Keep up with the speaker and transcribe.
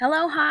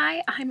Hello,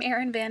 hi, I'm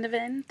Erin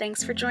Vandeven.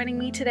 Thanks for joining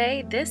me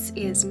today. This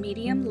is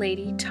Medium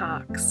Lady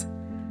Talks.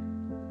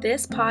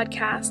 This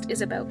podcast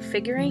is about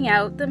figuring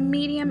out the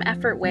medium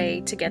effort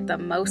way to get the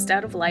most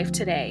out of life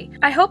today.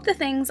 I hope the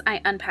things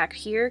I unpack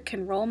here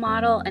can role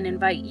model and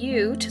invite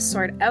you to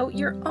sort out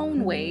your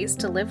own ways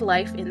to live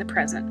life in the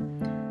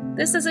present.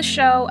 This is a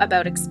show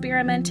about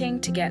experimenting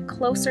to get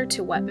closer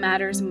to what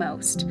matters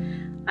most.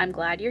 I'm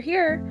glad you're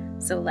here,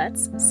 so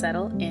let's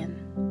settle in.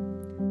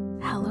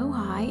 Hello,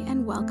 hi,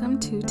 and welcome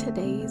to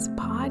today's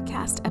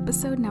podcast,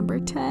 episode number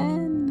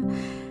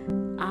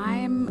 10.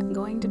 I'm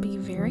going to be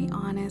very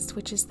honest,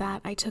 which is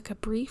that I took a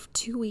brief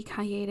 2-week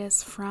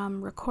hiatus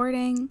from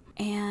recording,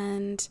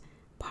 and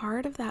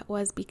part of that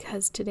was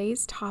because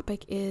today's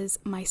topic is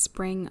my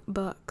spring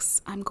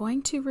books. I'm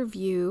going to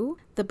review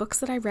the books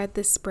that I read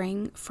this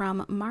spring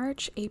from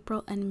March,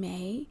 April, and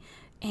May.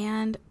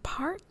 And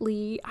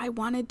partly I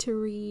wanted to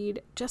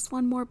read just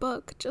one more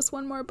book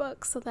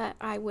so that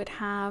I would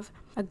have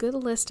a good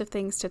list of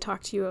things to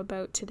talk to you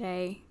about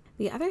today.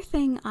 The other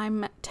thing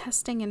I'm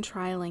testing and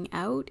trialing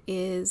out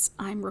is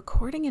I'm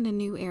recording in a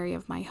new area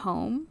of my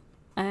home,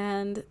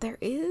 and there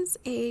is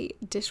a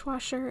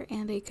dishwasher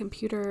and a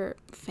computer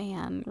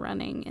fan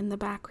running in the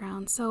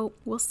background. So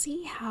we'll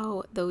see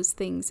how those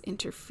things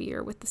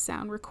interfere with the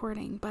sound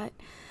recording. But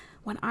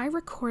when I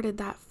recorded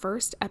that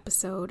first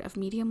episode of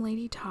Medium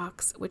Lady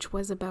Talks, which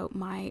was about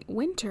my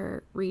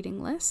winter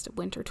reading list,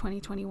 winter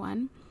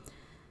 2021,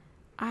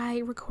 I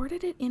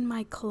recorded it in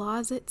my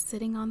closet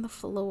sitting on the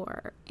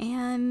floor.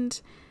 And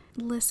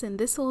listen,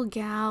 this old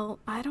gal,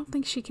 I don't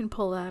think she can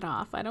pull that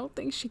off. I don't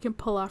think she can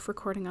pull off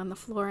recording on the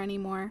floor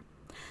anymore.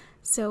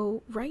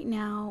 So right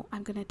now,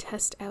 I'm going to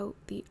test out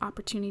the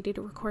opportunity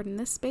to record in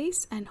this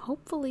space, and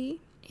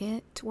hopefully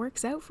it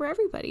works out for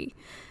everybody.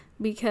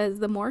 Because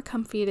the more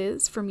comfy it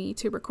is for me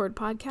to record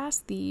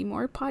podcasts, the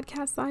more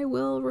podcasts I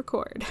will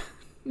record.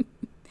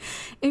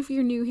 If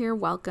you're new here,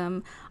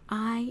 welcome.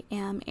 I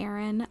am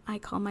Erin. I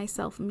call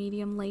myself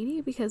Medium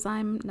Lady because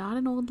I'm not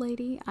an old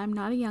lady. I'm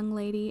not a young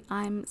lady.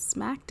 I'm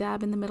smack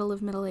dab in the middle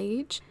of middle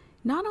age.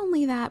 Not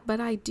only that, but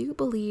I do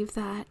believe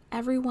that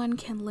everyone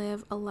can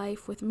live a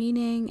life with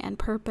meaning and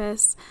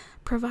purpose,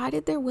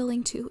 provided they're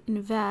willing to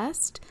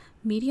invest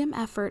medium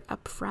effort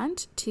up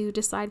front to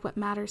decide what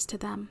matters to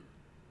them.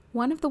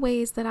 One of the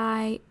ways that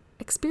I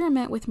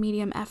experiment with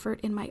medium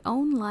effort in my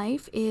own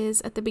life is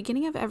at the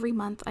beginning of every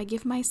month, I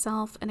give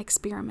myself an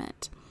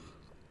experiment.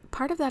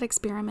 Part of that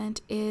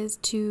experiment is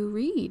to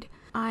read.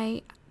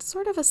 I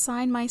sort of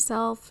assign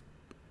myself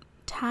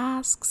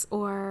tasks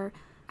or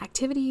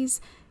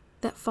activities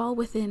that fall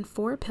within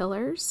 4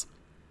 pillars.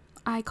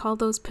 I call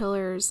those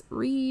pillars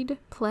read,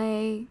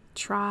 play,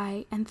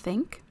 try, and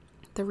think.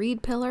 The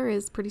read pillar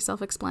is pretty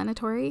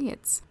self-explanatory.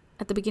 It's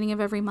at the beginning of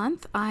every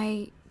month,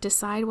 I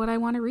decide what I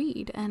want to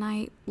read, and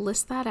I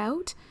list that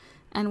out.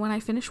 And when I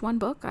finish one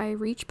book, I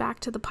reach back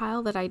to the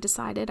pile that I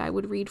decided I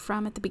would read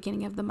from at the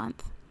beginning of the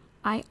month.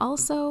 I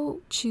also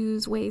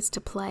choose ways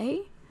to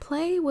play.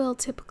 Play will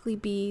typically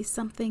be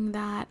something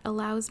that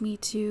allows me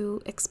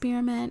to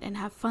experiment and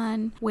have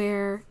fun,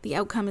 where the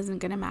outcome isn't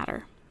going to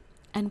matter,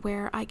 and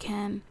where I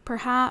can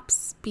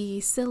perhaps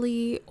be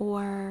silly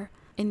or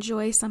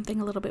enjoy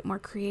something a little bit more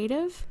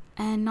creative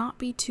and not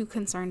be too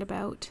concerned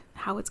about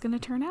how it's going to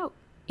turn out.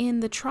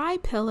 In the try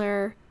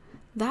pillar,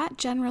 that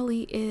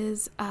generally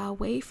is a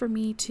way for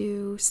me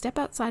to step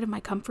outside of my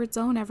comfort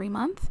zone every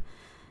month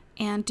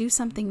and do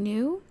something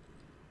new.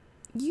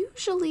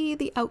 Usually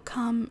the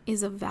outcome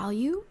is of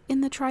value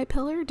in the try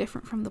pillar,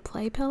 different from the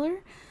play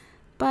pillar,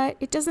 but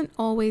it doesn't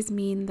always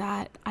mean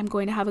that I'm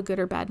going to have a good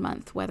or bad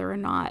month, whether or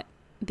not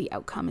the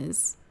outcome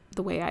is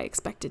the way I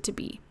expect it to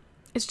be.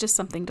 It's just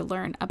something to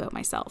learn about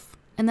myself.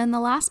 And then the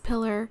last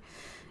pillar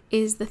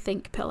is the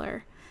think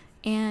pillar.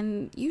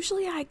 And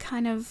usually I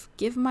kind of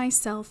give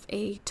myself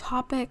a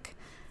topic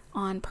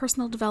on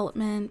personal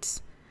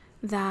development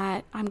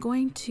that I'm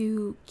going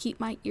to keep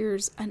my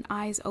ears and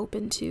eyes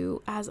open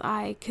to as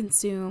I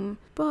consume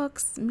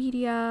books,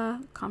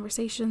 media,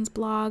 conversations,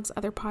 blogs,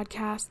 other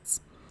podcasts.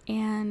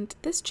 And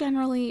this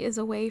generally is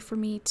a way for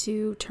me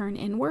to turn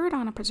inward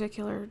on a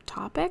particular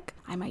topic.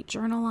 I might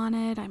journal on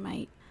it. I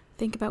might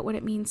think about what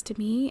it means to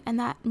me. And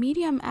that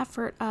medium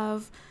effort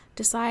of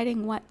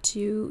deciding what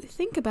to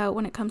think about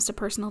when it comes to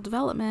personal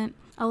development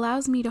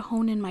allows me to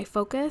hone in my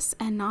focus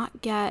and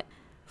not get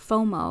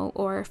FOMO,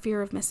 or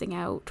fear of missing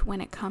out,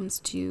 when it comes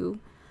to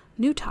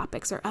new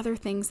topics or other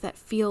things that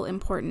feel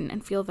important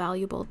and feel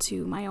valuable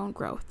to my own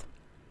growth.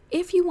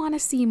 If you want to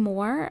see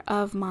more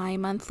of my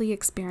monthly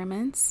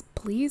experiments,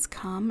 please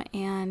come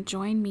and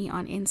join me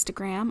on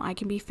Instagram. I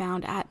can be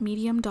found at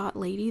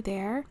medium.lady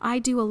there. I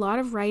do a lot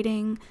of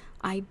writing.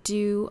 I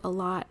do a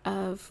lot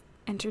of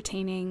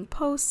entertaining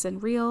posts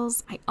and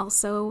reels. I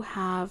also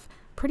have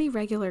pretty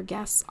regular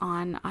guests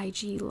on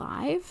IG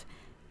Live,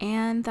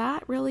 and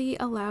that really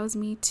allows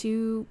me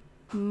to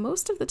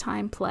most of the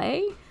time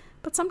play,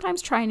 but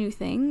sometimes try new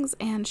things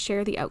and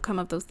share the outcome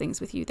of those things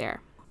with you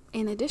there.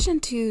 In addition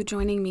to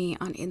joining me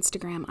on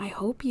Instagram, I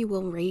hope you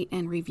will rate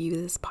and review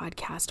this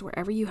podcast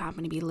wherever you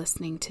happen to be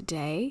listening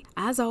today.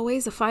 As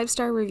always, a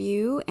 5-star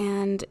review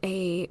and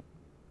a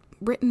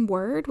written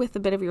word with a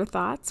bit of your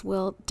thoughts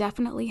will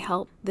definitely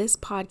help this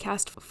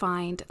podcast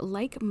find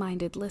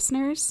like-minded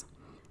listeners.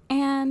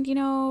 And,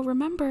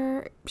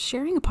 remember,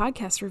 sharing a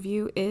podcast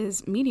review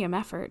is medium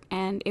effort,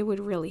 and it would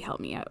really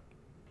help me out.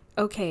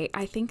 Okay,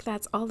 I think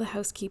that's all the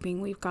housekeeping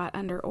we've got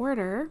under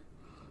order.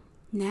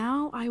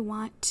 Now I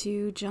want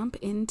to jump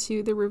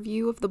into the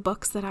review of the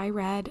books that I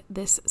read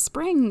this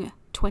spring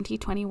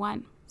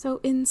 2021. So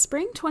in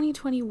spring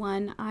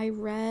 2021, I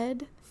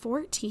read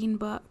 14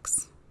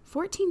 books.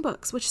 14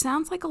 books, which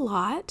sounds like a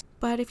lot,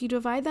 but if you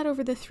divide that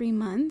over the 3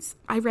 months,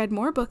 I read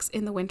more books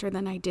in the winter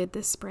than I did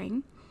this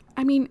spring.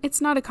 I mean, it's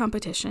not a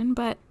competition,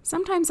 but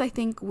sometimes I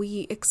think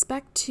we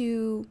expect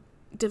to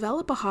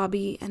develop a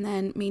hobby and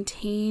then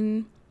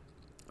maintain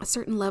a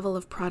certain level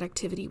of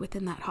productivity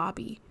within that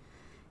hobby.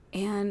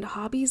 And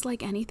hobbies,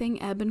 like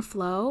anything, ebb and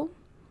flow.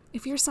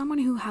 If you're someone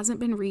who hasn't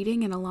been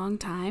reading in a long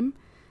time,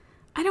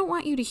 I don't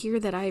want you to hear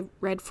that I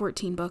read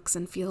 14 books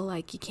and feel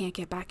like you can't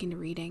get back into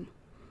reading.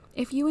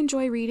 If you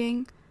enjoy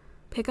reading,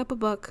 pick up a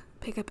book,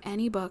 pick up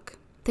any book.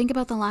 Think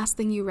about the last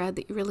thing you read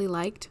that you really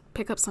liked,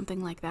 pick up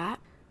something like that,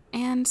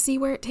 and see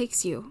where it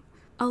takes you.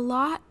 A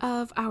lot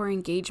of our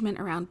engagement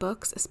around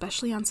books,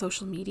 especially on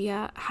social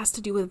media, has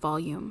to do with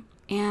volume.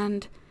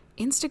 And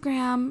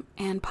Instagram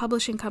and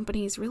publishing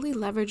companies really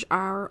leverage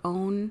our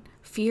own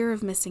fear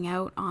of missing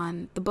out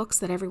on the books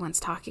that everyone's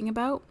talking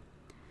about.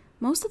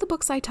 Most of the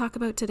books I talk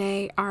about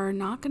today are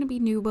not going to be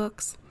new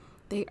books.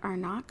 They are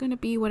not going to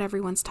be what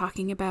everyone's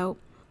talking about.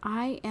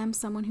 I am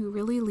someone who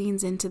really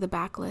leans into the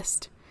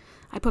backlist.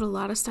 I put a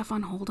lot of stuff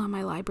on hold on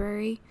my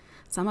library.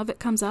 Some of it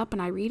comes up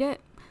and I read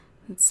it.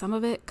 And some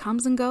of it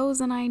comes and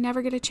goes and I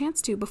never get a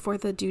chance to before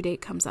the due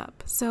date comes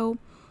up. So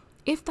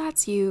if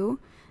that's you,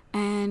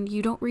 and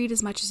you don't read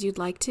as much as you'd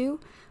like to,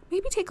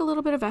 maybe take a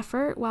little bit of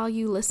effort while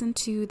you listen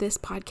to this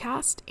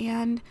podcast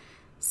and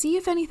see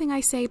if anything I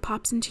say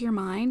pops into your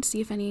mind.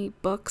 See if any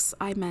books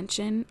I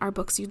mention are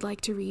books you'd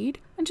like to read,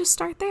 and just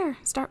start there.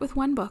 Start with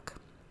one book.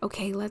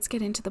 Okay, let's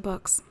get into the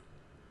books.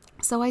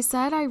 So I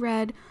said I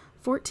read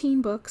 14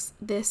 books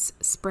this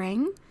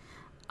spring.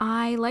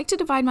 I like to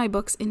divide my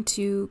books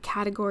into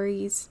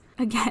categories.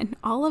 Again,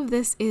 all of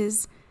this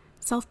is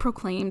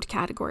self-proclaimed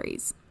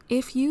categories.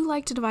 If you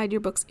like to divide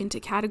your books into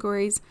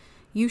categories,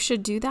 you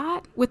should do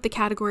that with the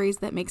categories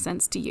that make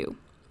sense to you.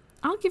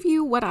 I'll give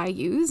you what I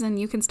use and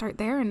you can start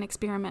there and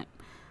experiment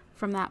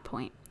from that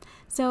point.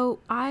 So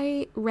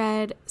I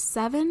read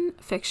 7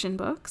 fiction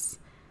books.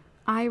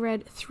 I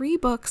read 3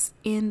 books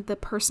in the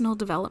personal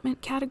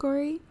development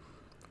category,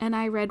 and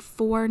I read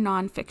 4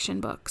 nonfiction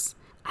books.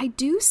 I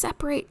do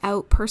separate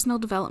out personal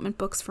development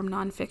books from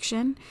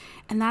nonfiction,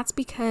 and that's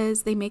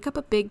because they make up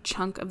a big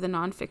chunk of the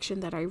nonfiction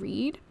that I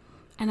read.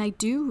 And I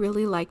do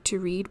really like to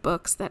read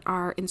books that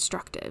are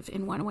instructive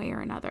in one way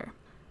or another.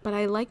 But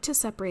I like to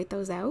separate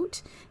those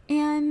out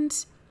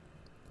and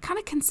kind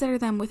of consider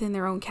them within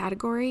their own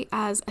category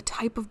as a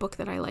type of book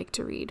that I like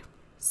to read.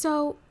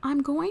 So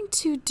I'm going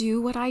to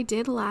do what I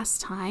did last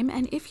time.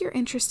 And if you're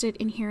interested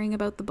in hearing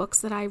about the books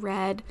that I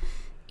read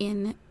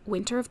in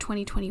winter of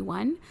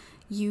 2021,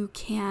 you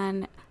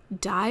can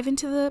dive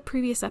into the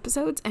previous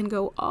episodes and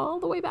go all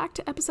the way back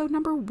to episode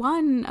number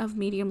 1 of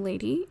Medium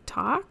Lady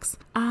Talks.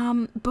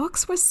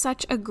 Books was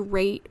such a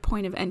great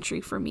point of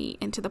entry for me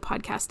into the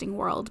podcasting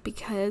world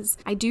because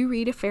I do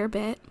read a fair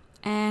bit,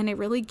 and it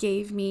really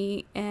gave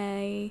me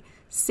a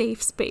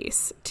safe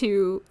space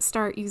to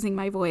start using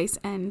my voice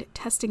and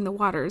testing the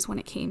waters when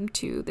it came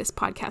to this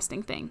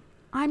podcasting thing.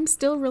 I'm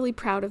still really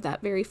proud of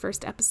that very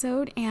first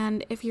episode,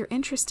 and if you're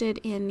interested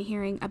in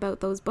hearing about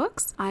those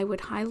books, I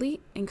would highly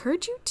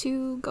encourage you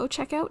to go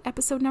check out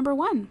episode number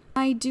 1.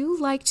 I do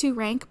like to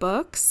rank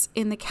books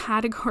in the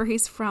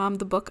categories from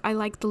the book I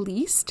like the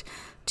least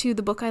to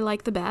the book I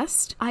like the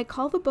best. I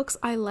call the books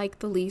I like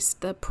the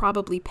least the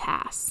probably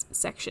pass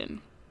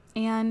section.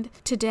 And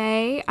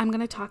today I'm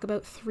going to talk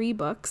about 3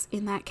 books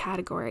in that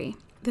category.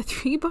 The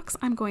 3 books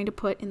I'm going to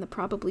put in the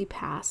probably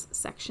pass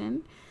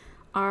section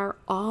are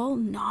all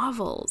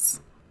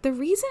novels. The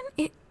reason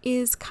it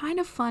is kind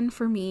of fun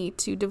for me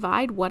to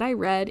divide what I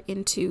read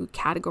into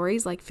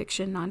categories like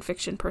fiction,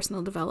 nonfiction,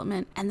 personal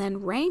development, and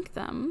then rank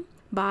them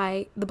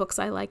by the books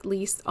I like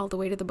least all the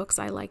way to the books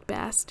I like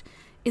best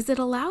is it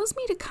allows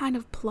me to kind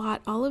of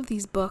plot all of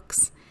these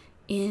books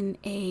in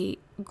a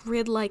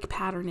grid-like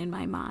pattern in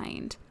my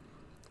mind.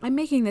 I'm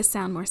making this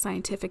sound more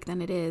scientific than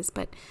it is,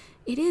 but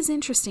it is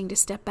interesting to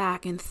step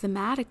back and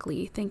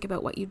thematically think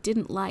about what you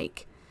didn't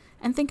like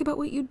and think about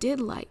what you did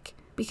like.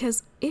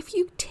 Because if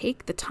you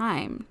take the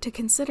time to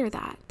consider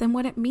that, then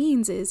what it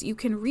means is you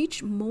can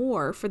reach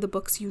more for the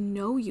books you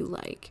know you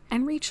like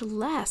and reach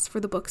less for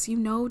the books you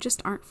know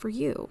just aren't for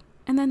you.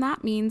 And then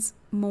that means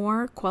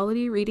more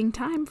quality reading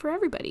time for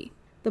everybody.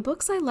 The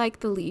books I like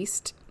the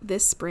least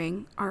this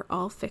spring are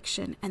all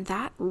fiction, and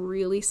that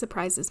really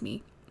surprises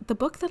me. The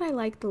book that I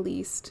like the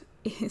least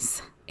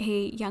is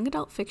a young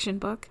adult fiction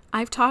book.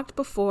 I've talked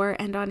before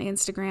and on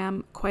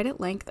Instagram quite at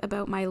length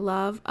about my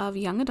love of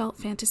young adult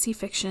fantasy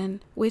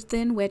fiction,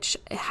 within which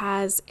it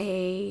has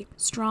a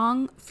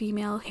strong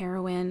female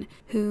heroine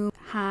who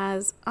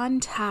has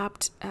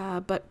untapped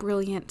but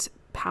brilliant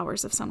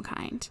powers of some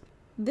kind.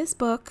 This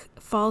book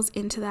falls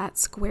into that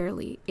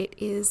squarely. It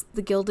is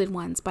The Gilded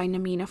Ones by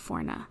Namina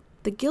Forna.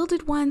 The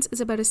Gilded Ones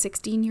is about a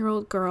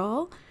 16-year-old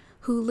girl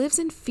who lives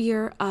in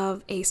fear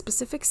of a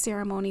specific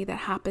ceremony that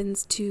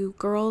happens to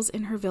girls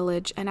in her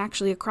village and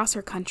actually across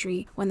her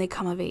country when they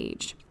come of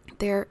age.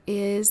 There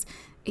is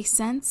a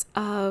sense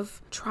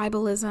of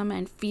tribalism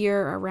and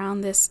fear around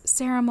this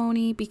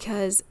ceremony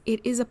because it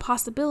is a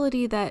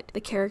possibility that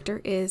the character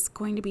is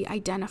going to be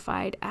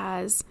identified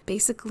as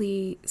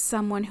basically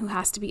someone who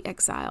has to be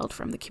exiled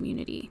from the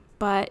community.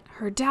 But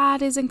her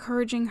dad is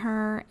encouraging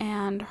her,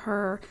 and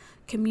her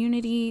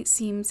community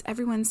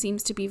everyone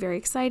seems to be very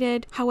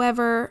excited.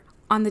 However,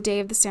 on the day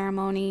of the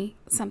ceremony,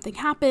 something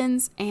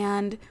happens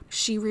and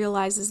she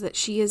realizes that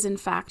she is in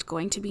fact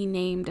going to be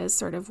named as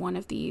sort of one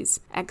of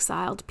these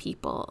exiled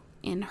people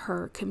in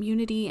her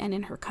community and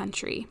in her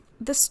country.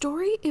 The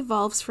story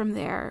evolves from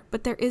there,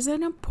 but there is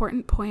an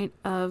important point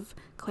of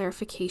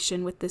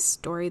clarification with this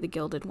story, The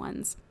Gilded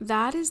Ones.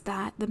 That is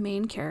that the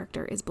main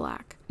character is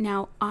Black.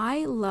 Now,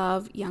 I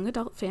love young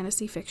adult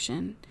fantasy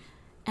fiction,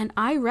 and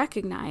I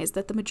recognize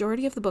that the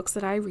majority of the books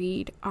that I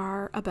read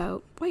are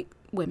about white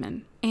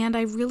women. And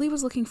I really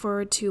was looking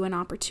forward to an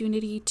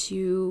opportunity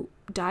to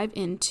dive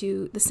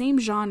into the same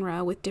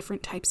genre with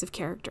different types of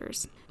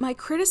characters. My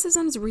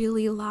criticisms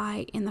really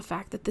lie in the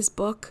fact that this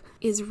book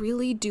is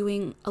really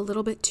doing a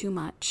little bit too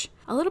much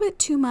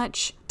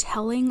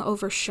telling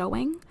over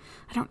showing.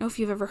 I don't know if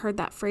you've ever heard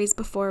that phrase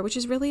before, which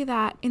is really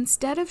that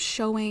instead of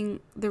showing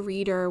the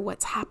reader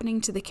what's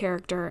happening to the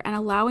character and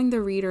allowing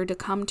the reader to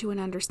come to an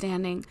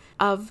understanding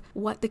of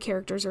what the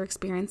characters are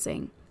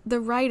experiencing, the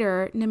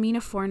writer, Namina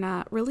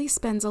Forna, really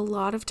spends a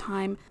lot of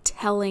time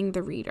telling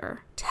the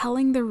reader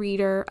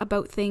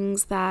about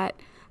things that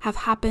have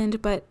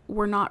happened but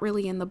were not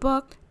really in the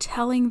book,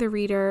 telling the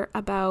reader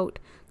about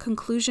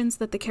conclusions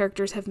that the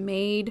characters have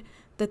made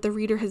that the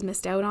reader has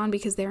missed out on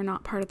because they are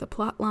not part of the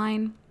plot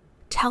line,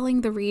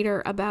 telling the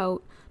reader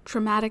about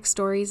traumatic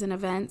stories and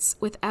events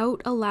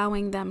without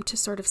allowing them to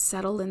sort of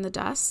settle in the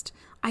dust.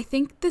 I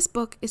think this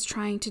book is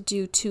trying to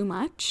do too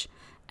much.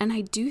 And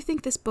I do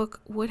think this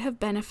book would have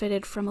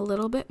benefited from a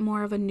little bit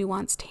more of a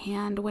nuanced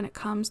hand when it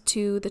comes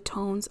to the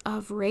tones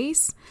of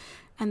race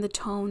and the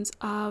tones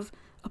of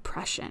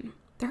oppression.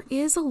 There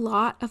is a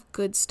lot of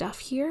good stuff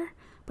here,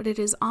 but it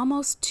is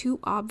almost too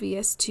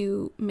obvious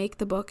to make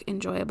the book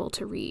enjoyable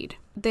to read.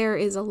 There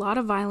is a lot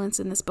of violence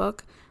in this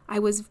book. I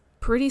was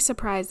pretty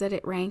surprised that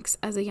it ranks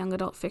as a young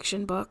adult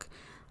fiction book.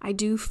 I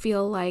do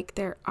feel like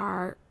there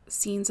are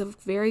scenes of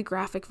very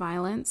graphic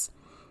violence.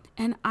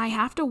 And I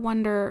have to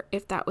wonder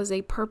if that was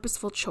a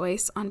purposeful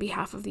choice on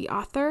behalf of the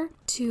author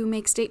to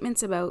make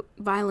statements about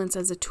violence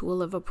as a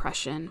tool of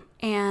oppression.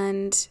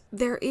 And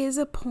there is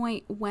a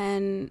point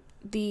when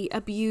the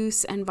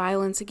abuse and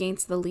violence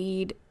against the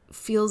lead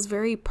feels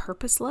very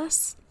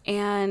purposeless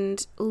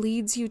and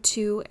leads you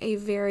to a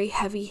very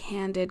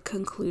heavy-handed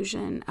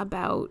conclusion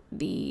about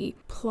the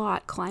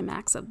plot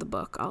climax of the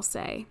book, I'll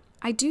say.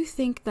 I do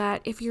think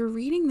that if you're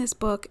reading this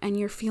book and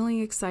you're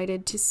feeling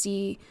excited to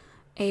see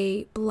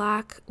a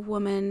Black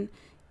woman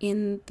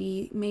as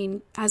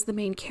the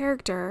main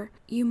character,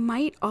 you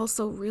might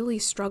also really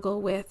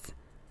struggle with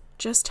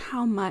just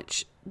how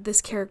much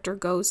this character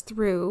goes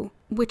through,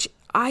 which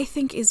I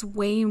think is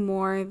way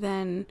more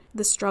than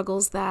the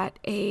struggles that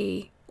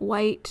a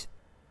white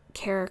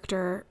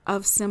character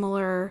of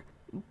similar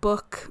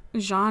book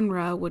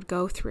genre would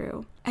go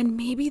through. And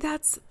maybe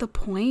that's the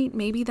point.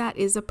 Maybe that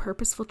is a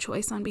purposeful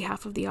choice on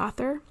behalf of the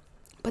author.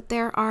 But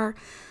there are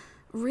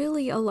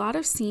really a lot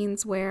of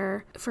scenes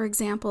where, for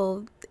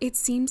example, it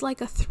seems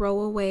like a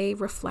throwaway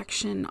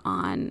reflection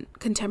on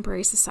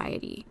contemporary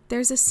society.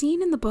 There's a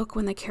scene in the book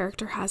when the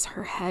character has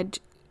her head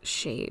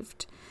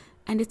shaved,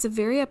 and it's a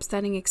very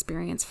upsetting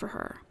experience for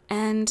her.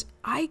 And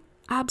I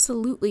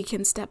absolutely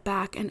can step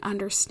back and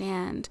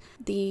understand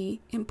the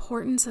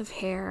importance of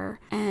hair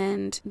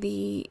and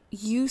the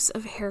use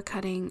of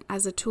haircutting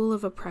as a tool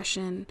of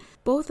oppression,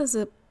 both as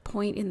a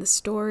point in the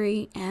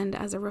story and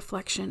as a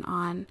reflection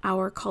on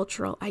our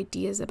cultural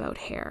ideas about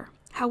hair.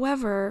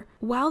 However,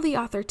 while the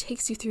author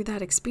takes you through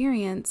that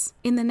experience,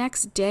 in the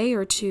next day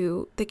or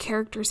two, the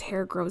character's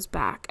hair grows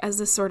back as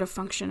a sort of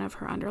function of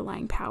her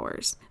underlying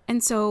powers.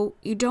 And so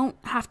you don't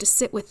have to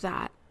sit with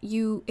that.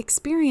 You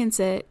experience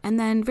it and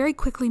then very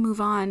quickly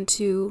move on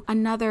to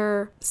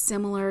another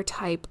similar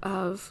type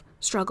of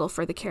struggle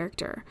for the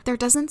character. There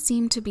doesn't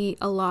seem to be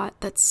a lot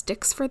that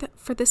sticks for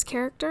this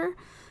character.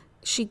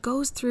 She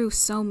goes through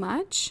so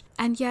much,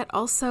 and yet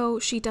also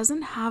she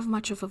doesn't have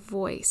much of a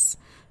voice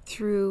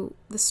through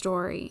the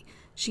story.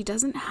 She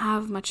doesn't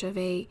have much of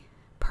a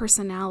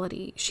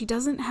personality. She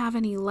doesn't have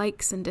any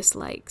likes and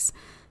dislikes.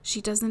 She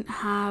doesn't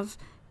have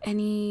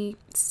any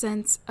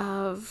sense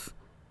of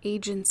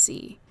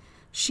agency.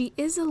 She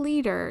is a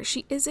leader,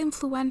 she is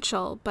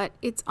influential, but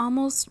it's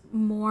almost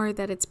more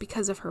that it's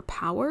because of her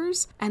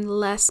powers and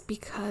less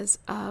because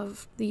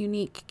of the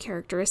unique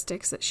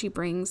characteristics that she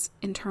brings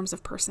in terms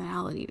of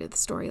personality to the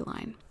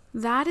storyline.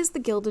 That is The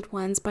Gilded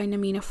Ones by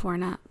Namina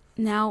Forna.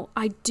 Now,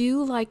 I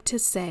do like to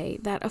say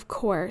that, of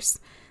course,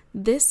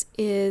 this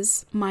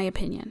is my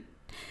opinion.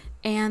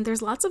 And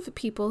there's lots of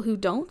people who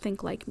don't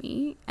think like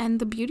me. And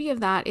the beauty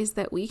of that is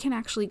that we can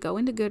actually go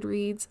into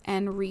Goodreads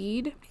and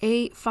read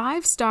a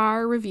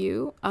 5-star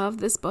review of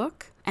this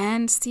book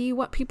and see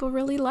what people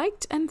really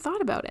liked and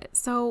thought about it.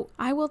 So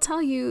I will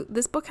tell you,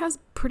 this book has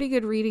pretty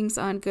good ratings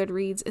on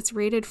Goodreads. It's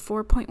rated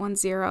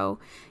 4.10.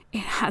 It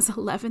has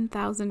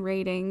 11,000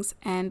 ratings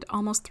and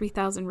almost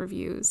 3,000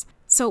 reviews.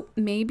 So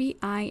maybe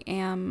I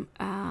am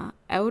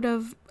out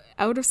of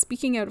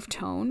speaking out of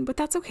tone, but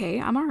that's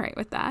okay. I'm all right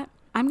with that.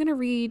 I'm going to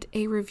read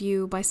a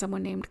review by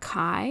someone named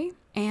Kai,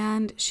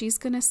 and she's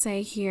going to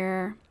say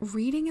here,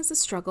 reading is a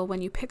struggle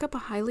when you pick up a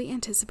highly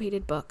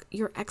anticipated book.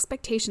 Your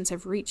expectations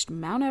have reached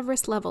Mount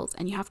Everest levels,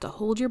 and you have to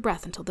hold your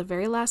breath until the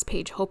very last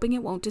page, hoping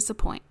it won't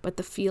disappoint. But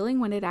the feeling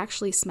when it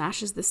actually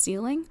smashes the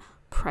ceiling,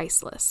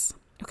 priceless.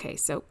 Okay,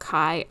 so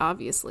Kai,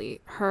 obviously,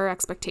 her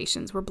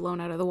expectations were blown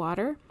out of the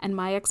water, and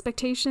my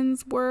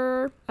expectations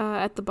were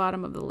at the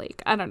bottom of the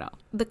lake. I don't know.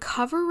 The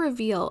cover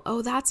reveal,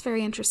 oh, that's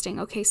very interesting.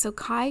 Okay, so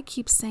Kai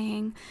keeps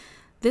saying,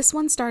 this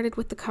one started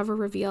with the cover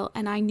reveal,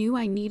 and I knew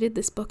I needed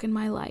this book in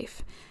my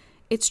life.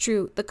 It's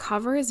true. The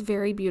cover is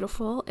very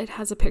beautiful. It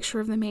has a picture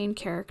of the main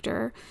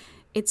character.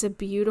 It's a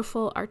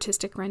beautiful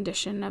artistic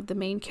rendition of the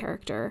main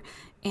character,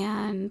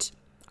 and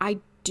I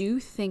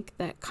do think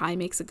that Kai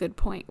makes a good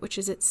point, which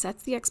is it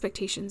sets the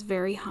expectations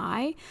very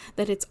high,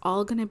 that it's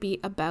all going to be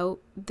about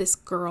this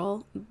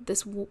girl,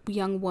 this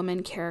young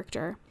woman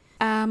character.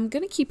 I'm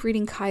going to keep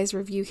reading Kai's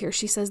review here.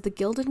 She says, The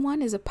Gilded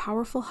One is a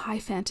powerful high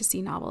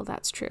fantasy novel.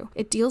 That's true.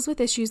 It deals with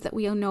issues that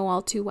we know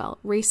all too well.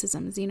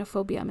 Racism,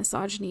 xenophobia,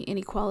 misogyny,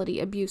 inequality,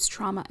 abuse,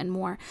 trauma, and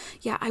more.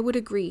 Yeah, I would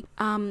agree.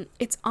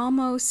 It's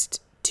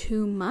almost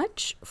too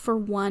much for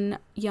one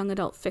young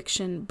adult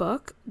fiction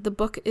book. The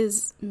book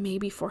is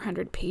maybe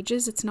 400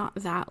 pages. It's not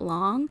that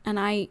long. And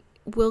I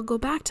will go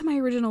back to my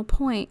original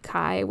point,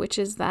 Kai, which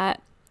is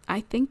that I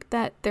think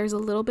that there's a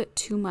little bit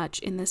too much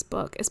in this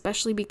book,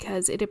 especially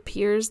because it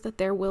appears that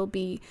there will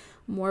be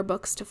more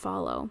books to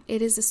follow.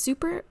 This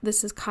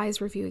is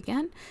Kai's review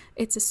again.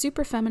 It's a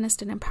super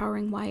feminist and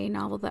empowering YA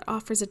novel that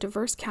offers a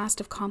diverse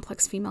cast of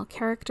complex female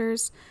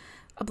characters,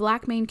 a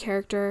black main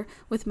character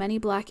with many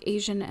black,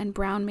 Asian, and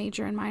brown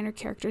major and minor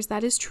characters.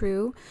 That is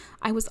true.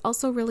 I was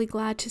also really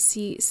glad to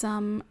see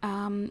some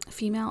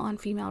female on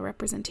female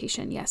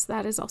representation. Yes,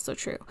 that is also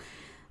true.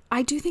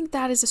 I do think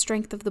that is a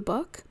strength of the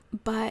book,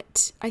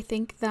 but I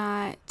think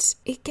that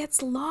it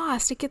gets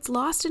lost. It gets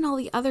lost in all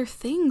the other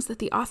things that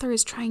the author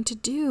is trying to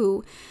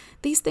do.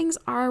 These things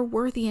are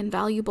worthy and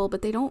valuable,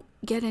 but they don't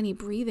get any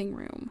breathing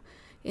room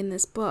in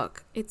this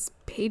book. It's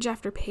page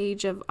after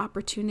page of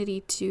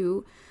opportunity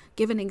to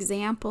give an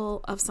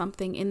example of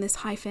something in this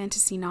high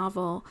fantasy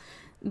novel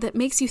that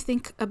makes you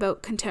think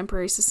about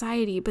contemporary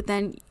society, but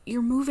then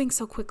you're moving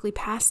so quickly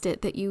past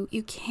it that you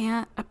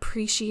can't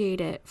appreciate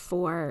it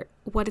for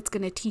what it's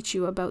going to teach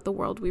you about the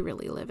world we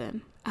really live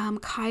in.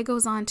 Kai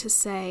goes on to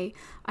say,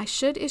 I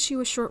should issue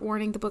a short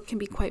warning. The book can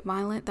be quite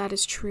violent. That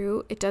is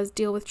true. It does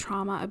deal with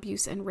trauma,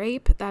 abuse, and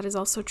rape. That is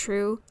also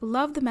true.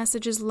 Love the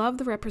messages, love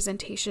the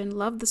representation,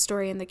 love the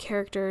story and the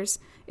characters.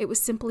 It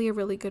was simply a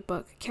really good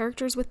book.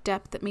 Characters with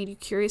depth that made you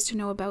curious to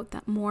know about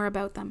them, more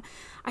about them.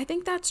 I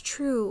think that's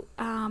true.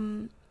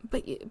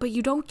 But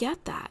you don't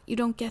get that. You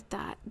don't get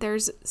that.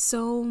 There's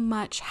so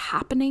much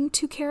happening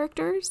to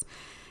characters,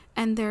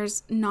 and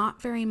there's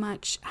not very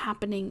much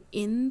happening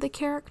in the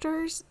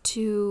characters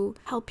to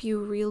help you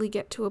really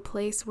get to a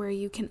place where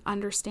you can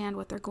understand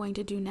what they're going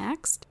to do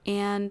next,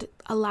 and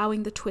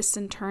allowing the twists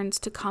and turns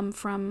to come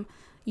from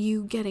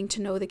you getting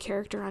to know the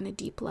character on a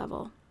deep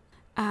level.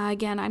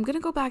 Again, I'm going to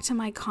go back to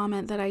my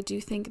comment that I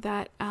do think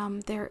that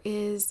there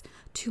is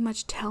too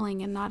much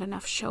telling and not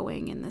enough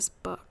showing in this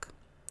book.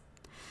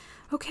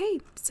 Okay,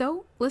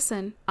 so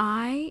listen,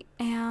 I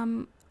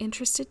am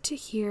interested to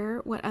hear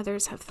what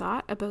others have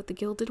thought about The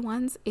Gilded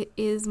Ones. It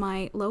is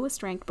my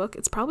lowest ranked book.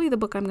 It's probably the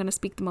book I'm going to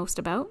speak the most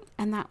about,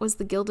 and that was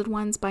The Gilded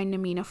Ones by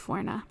Namina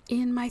Forna.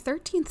 In my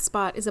 13th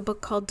spot is a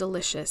book called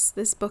Delicious.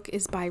 This book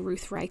is by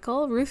Ruth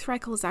Reichl. Ruth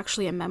Reichl is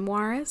actually a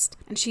memoirist,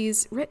 and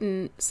she's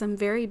written some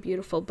very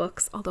beautiful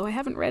books, although I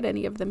haven't read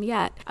any of them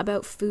yet,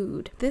 about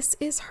food. This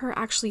is her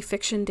actually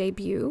fiction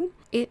debut.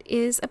 It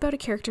is about a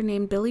character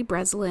named Billy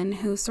Breslin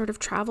who sort of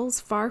travels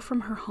far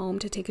from her home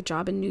to take a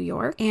job in New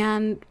York.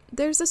 And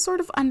there's a sort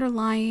of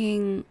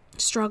underlying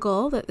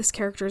struggle that this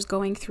character is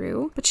going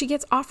through. But she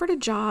gets offered a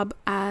job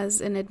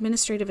as an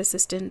administrative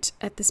assistant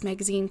at this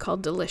magazine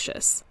called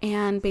Delicious.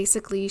 And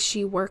basically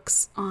she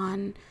works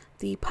on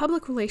the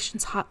public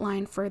relations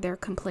hotline for their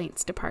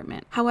complaints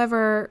department.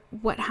 However,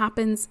 what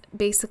happens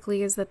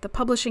basically is that the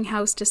publishing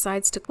house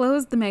decides to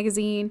close the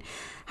magazine.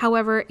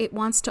 However, it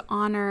wants to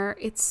honor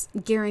its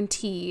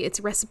guarantee,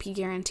 its recipe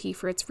guarantee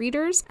for its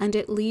readers, and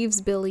it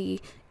leaves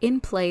Billy in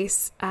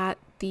place at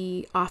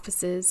the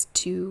offices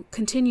to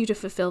continue to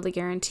fulfill the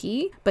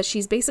guarantee, but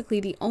she's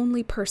basically the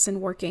only person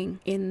working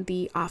in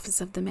the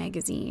office of the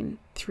magazine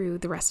through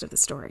the rest of the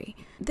story.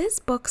 This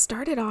book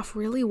started off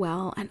really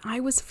well, and I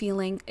was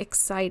feeling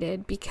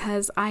excited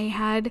because I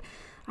had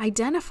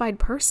identified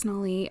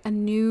personally a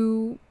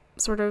new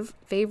sort of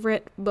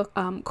favorite book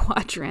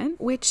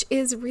quadrant, which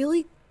is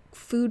really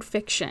food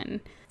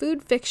fiction.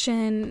 Food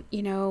fiction,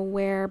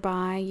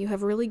 whereby you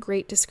have really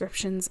great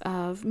descriptions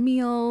of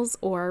meals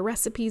or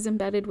recipes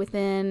embedded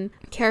within,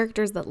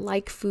 characters that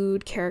like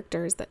food,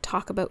 characters that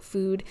talk about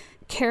food,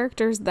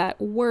 characters that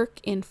work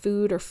in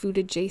food or food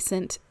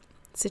adjacent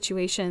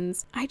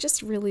situations. I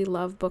just really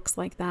love books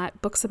like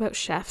that. Books about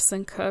chefs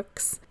and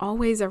cooks.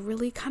 Always a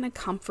really kind of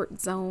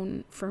comfort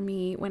zone for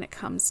me when it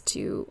comes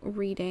to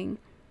reading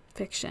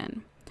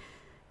fiction.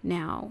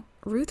 Now,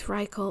 Ruth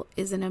Reichl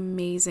is an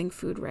amazing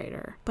food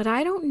writer, but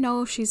I don't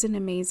know if she's an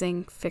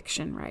amazing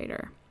fiction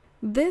writer.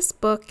 This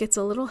book gets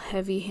a little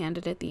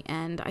heavy-handed at the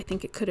end. I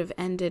think it could have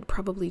ended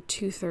probably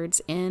 2/3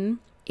 in.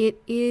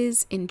 It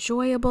is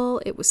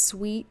enjoyable. It was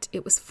sweet.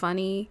 It was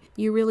funny.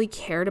 You really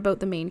cared about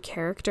the main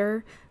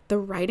character. The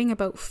writing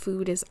about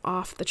food is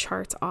off the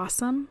charts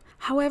awesome.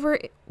 However,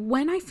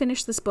 when I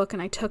finished this book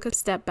and I took a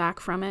step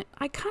back from it,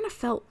 I kind of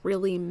felt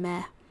really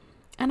meh.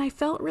 And I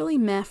felt really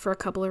meh for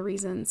a couple of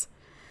reasons.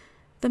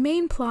 The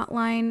main plot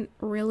line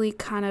really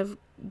kind of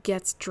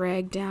gets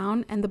dragged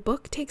down, and the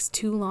book takes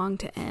too long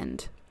to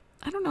end.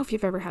 I don't know if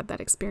you've ever had that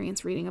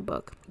experience reading a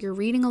book. You're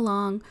reading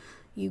along,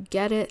 you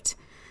get it,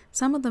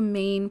 some of the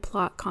main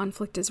plot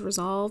conflict is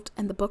resolved,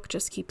 and the book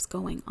just keeps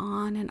going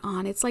on and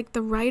on. It's like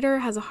the writer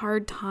has a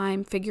hard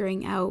time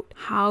figuring out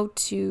how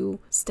to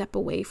step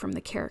away from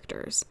the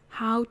characters,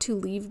 how to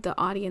leave the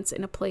audience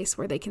in a place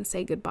where they can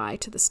say goodbye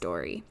to the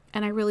story.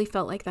 And I really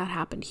felt like that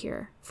happened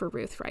here for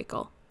Ruth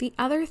Reichl. The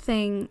other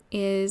thing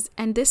is,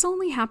 and this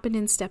only happened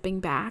in stepping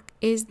back,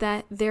 is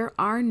that there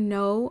are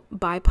no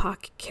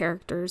BIPOC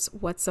characters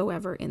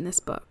whatsoever in this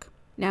book.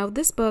 Now,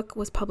 this book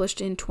was published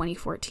in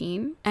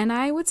 2014, and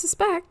I would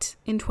suspect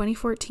in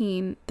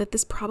 2014 that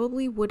this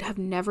probably would have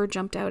never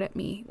jumped out at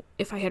me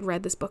if I had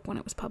read this book when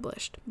it was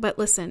published. But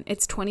listen,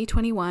 it's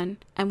 2021,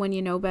 and when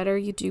you know better,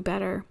 you do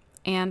better.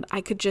 And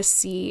I could just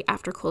see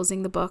after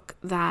closing the book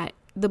that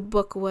the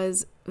book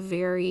was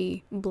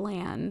very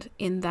bland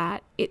in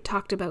that it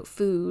talked about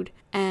food,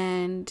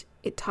 and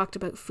it talked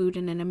about food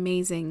in an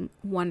amazing,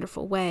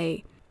 wonderful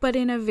way, but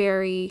in a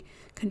very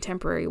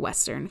contemporary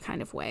Western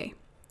kind of way.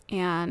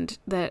 And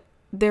that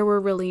there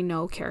were really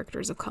no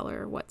characters of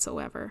color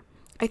whatsoever.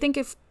 I think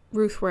if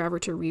Ruth were ever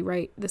to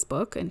rewrite this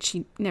book, and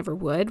she never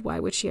would, why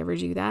would she ever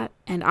do that?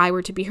 And I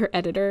were to be her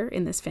editor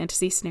in this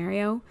fantasy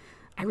scenario,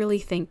 I really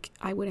think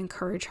I would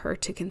encourage her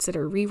to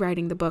consider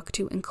rewriting the book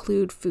to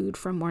include food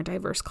from more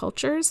diverse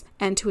cultures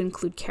and to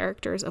include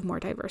characters of more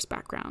diverse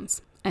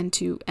backgrounds, and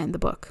to end the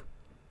book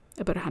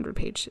about 100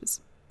 pages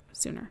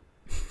sooner.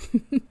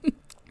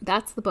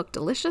 That's the book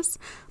Delicious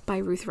by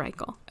Ruth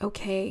Reichl.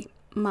 Okay.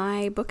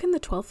 My book in the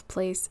 12th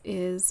place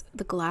is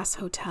The Glass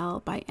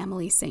Hotel by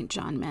Emily St.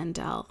 John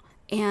Mandel.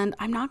 And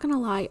I'm not going to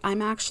lie,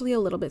 I'm actually a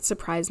little bit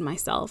surprised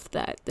myself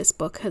that this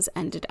book has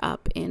ended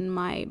up in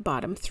my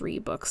bottom 3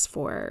 books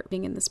for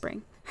reading in the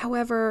spring.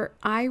 However,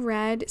 I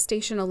read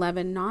Station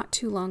 11 not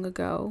too long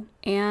ago,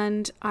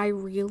 and I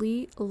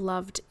really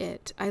loved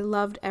it. I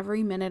loved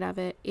every minute of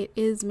it. It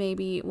is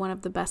maybe one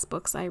of the best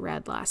books I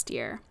read last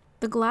year.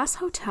 The Glass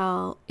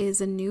Hotel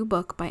is a new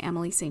book by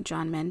Emily St.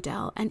 John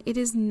Mandel, and it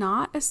is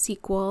not a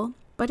sequel,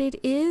 but it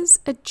is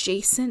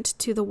adjacent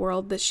to the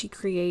world that she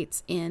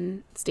creates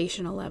in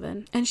Station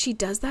 11. And she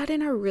does that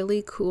in a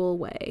really cool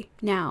way.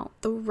 Now,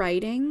 the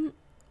writing,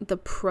 the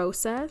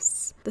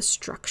process, the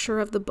structure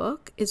of the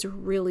book is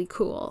really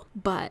cool,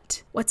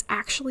 but what's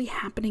actually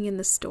happening in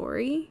the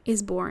story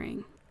is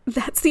boring.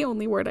 That's the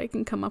only word I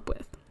can come up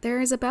with. There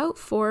is about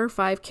 4 or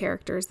 5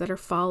 characters that are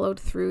followed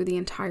through the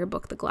entire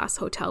book, The Glass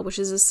Hotel, which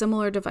is a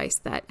similar device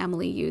that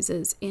Emily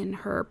uses in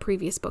her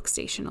previous book,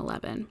 Station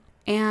 11.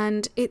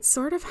 And it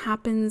sort of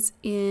happens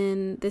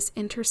in this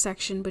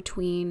intersection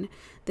between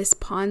this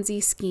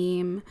Ponzi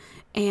scheme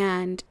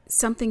and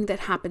something that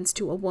happens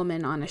to a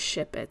woman on a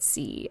ship at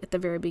sea at the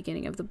very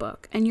beginning of the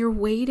book. And you're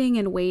waiting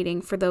and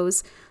waiting for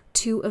those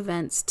 2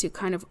 events to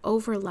kind of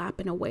overlap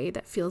in a way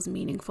that feels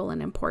meaningful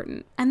and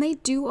important. And they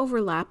do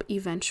overlap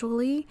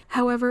eventually.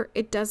 However,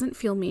 it doesn't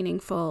feel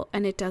meaningful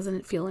and it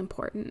doesn't feel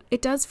important.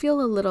 It does feel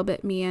a little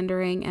bit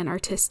meandering and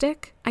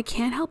artistic. I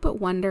can't help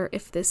but wonder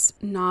if this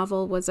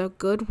novel was a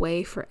good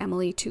way for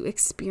Emily to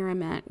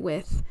experiment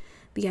with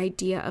the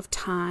idea of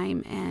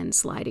time and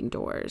sliding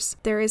doors.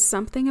 There is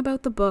something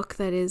about the book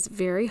that is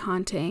very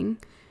haunting.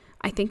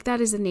 I think that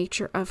is the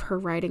nature of her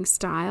writing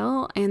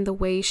style and the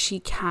way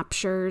she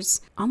captures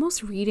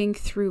almost reading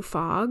through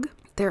fog.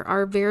 There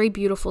are very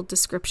beautiful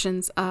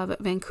descriptions of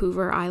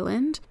Vancouver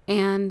Island,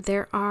 and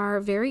there are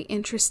very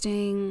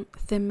interesting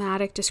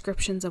thematic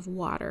descriptions of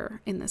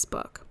water in this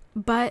book.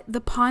 But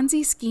the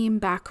Ponzi scheme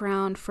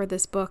background for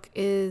this book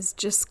is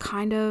just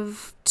kind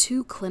of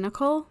too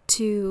clinical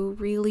to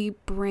really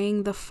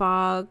bring the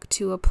fog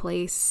to a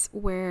place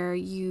where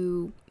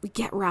you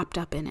get wrapped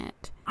up in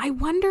it. I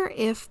wonder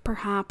if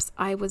perhaps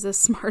I was a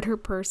smarter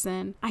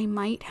person, I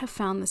might have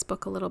found this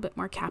book a little bit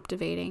more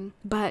captivating,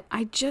 but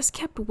I just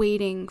kept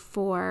waiting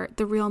for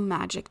the real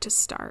magic to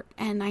start,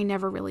 and I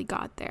never really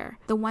got there.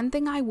 The one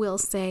thing I will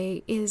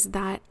say is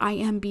that I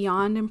am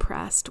beyond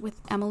impressed with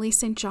Emily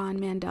St. John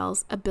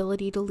Mandel's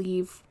ability to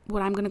leave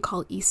what I'm going to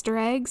call Easter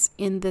eggs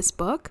in this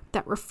book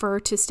that refer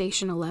to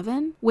Station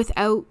 11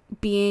 without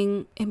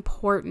being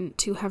important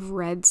to have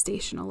read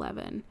Station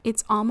 11.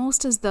 It's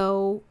almost as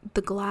though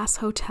the Glass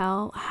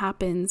Hotel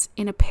happens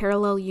in a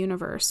parallel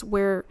universe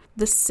where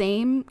the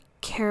same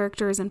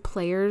characters and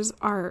players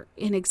are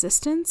in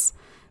existence,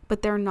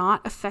 but they're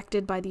not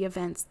affected by the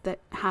events that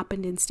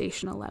happened in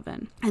Station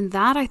 11. And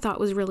that I thought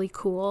was really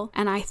cool.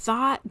 And I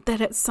thought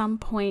that at some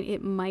point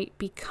it might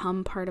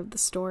become part of the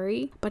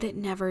story, but it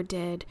never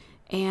did.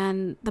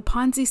 And the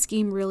Ponzi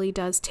scheme really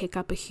does take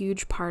up a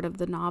huge part of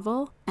the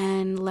novel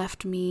and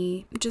left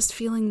me just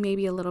feeling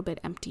maybe a little bit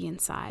empty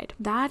inside.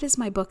 That is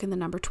my book in the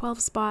number 12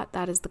 spot.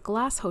 That is The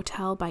Glass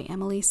Hotel by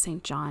Emily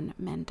St. John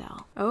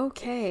Mandel.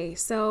 Okay,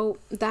 so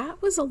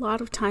that was a lot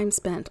of time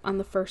spent on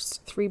the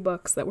first 3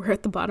 books that were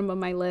at the bottom of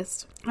my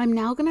list. I'm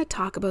now going to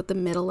talk about the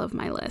middle of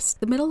my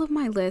list. The middle of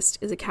my list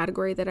is a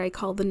category that I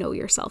call the Know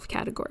Yourself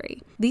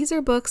category. These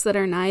are books that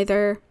are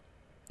neither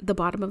the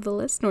bottom of the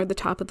list nor the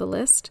top of the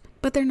list,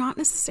 but they're not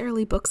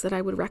necessarily books that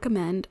I would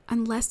recommend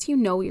unless you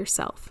know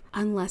yourself,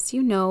 unless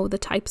you know the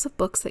types of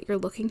books that you're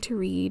looking to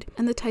read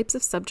and the types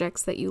of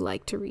subjects that you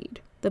like to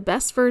read. The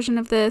best version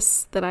of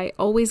this that I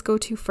always go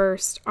to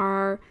first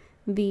are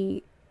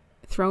the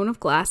Throne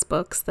of Glass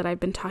books that I've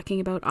been talking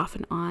about off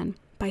and on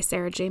by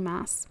Sarah J.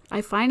 Maas.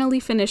 I finally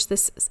finished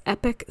this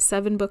epic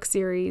 7-book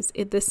series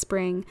this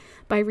spring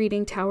by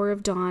reading Tower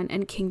of Dawn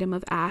and Kingdom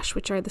of Ash,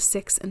 which are the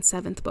 6th and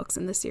 7th books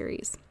in the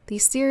series. The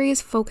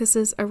series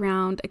focuses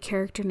around a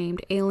character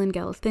named Aelin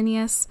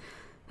Galathynius,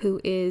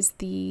 who is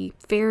the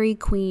fairy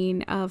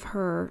queen of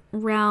her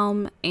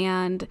realm,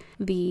 and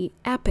the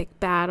epic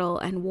battle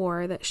and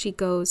war that she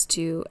goes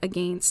to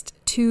against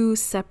 2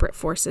 separate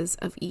forces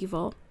of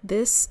evil.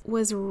 This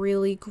was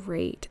really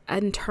great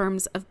in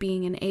terms of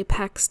being an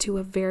apex to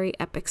a very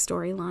epic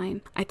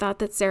storyline. I thought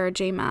that Sarah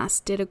J. Maas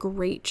did a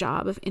great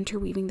job of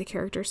interweaving the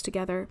characters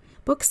together.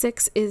 Book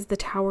 6 is The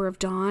Tower of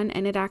Dawn,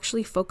 and it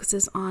actually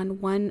focuses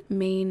on one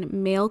main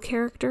male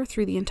character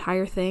through the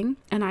entire thing,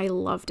 and I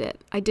loved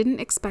it. I didn't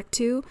expect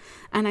to,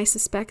 and I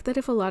suspect that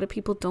if a lot of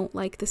people don't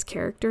like this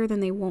character, then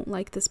they won't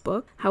like this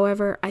book.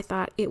 However, I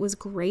thought it was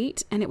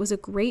great, and it was a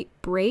great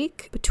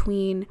break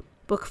between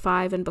Book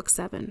 5 and Book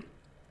 7.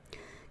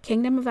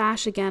 Kingdom of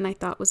Ash, again, I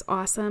thought was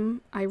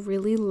awesome. I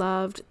really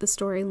loved the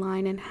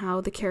storyline and how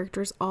the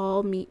characters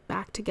all meet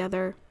back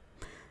together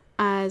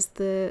as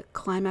the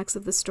climax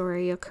of the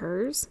story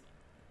occurs.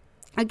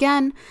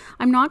 Again,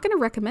 I'm not going to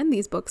recommend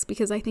these books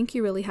because I think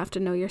you really have to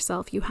know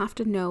yourself. You have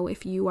to know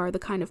if you are the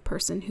kind of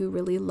person who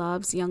really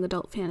loves young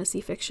adult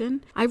fantasy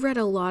fiction. I've read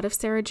a lot of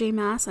Sarah J.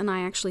 Maas, and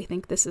I actually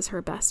think this is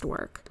her best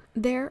work.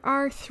 There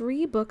are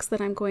 3 books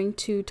that I'm going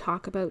to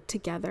talk about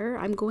together.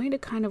 I'm going to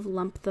kind of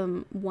lump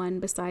them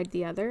one beside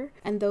the other,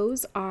 and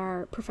those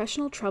are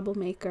Professional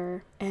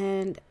Troublemaker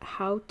and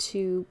How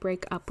to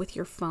Break Up with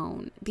Your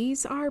Phone.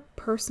 These are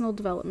personal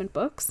development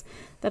books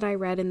that I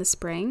read in the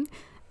spring.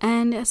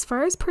 And as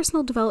far as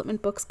personal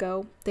development books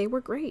go, they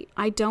were great.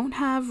 I don't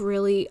have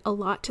really a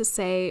lot to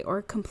say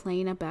or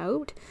complain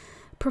about.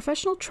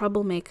 Professional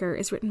Troublemaker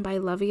is written by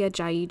Lovie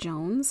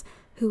Ajayi-Jones,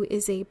 who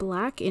is a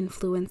Black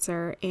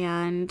influencer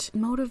and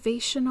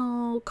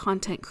motivational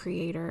content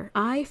creator.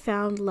 I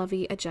found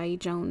Lovie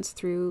Ajayi-Jones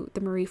through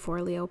the Marie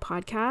Forleo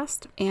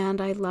podcast,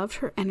 and I loved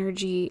her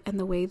energy and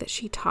the way that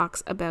she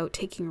talks about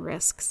taking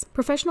risks.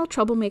 Professional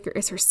Troublemaker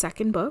is her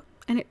 2nd book,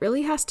 and it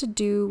really has to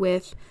do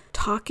with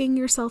talking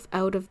yourself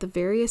out of the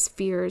various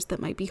fears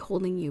that might be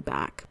holding you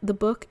back. The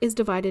book is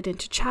divided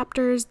into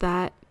chapters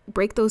that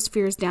break those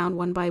fears down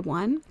one by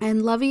one,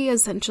 and Lovie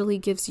essentially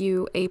gives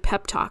you a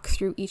pep talk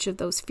through each of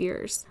those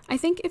fears. I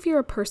think if you're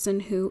a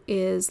person who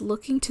is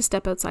looking to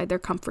step outside their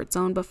comfort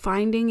zone but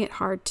finding it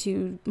hard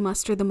to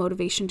muster the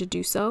motivation to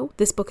do so,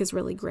 this book is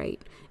really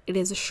great. It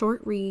is a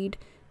short read.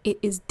 It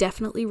is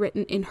definitely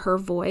written in her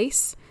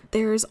voice.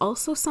 There's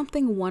also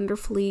something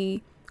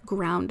wonderfully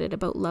grounded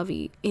about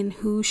Lovie in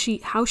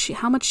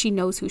how much she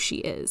knows who she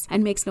is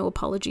and makes no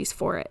apologies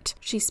for it.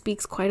 She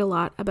speaks quite a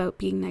lot about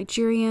being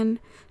Nigerian.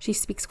 She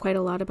speaks quite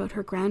a lot about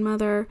her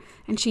grandmother,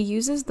 and she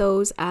uses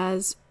those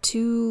as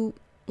 2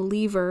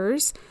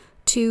 levers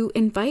to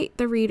invite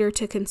the reader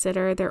to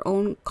consider their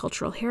own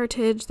cultural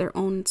heritage, their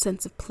own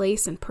sense of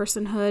place and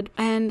personhood,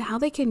 and how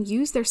they can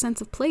use their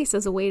sense of place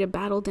as a way to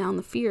battle down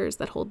the fears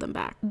that hold them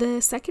back. The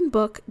 2nd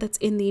book that's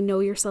in the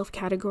Know Yourself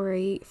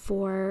category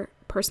for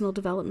personal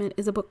development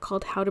is a book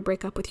called How to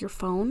Break Up with Your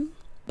Phone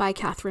by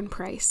Catherine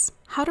Price.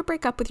 How to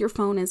Break Up with Your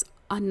Phone is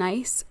a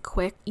nice,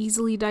 quick,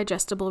 easily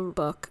digestible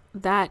book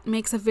that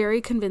makes a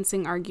very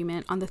convincing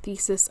argument on the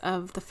thesis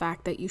of the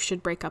fact that you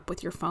should break up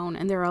with your phone,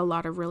 and there are a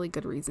lot of really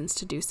good reasons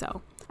to do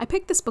so. I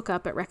picked this book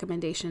up at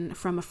recommendation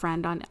from a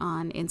friend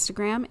on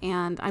Instagram,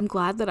 and I'm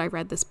glad that I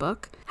read this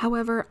book.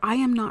 However, I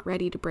am not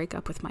ready to break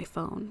up with my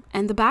phone.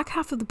 And the back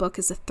half of the book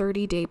is a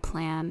 30-day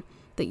plan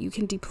that you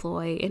can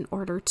deploy in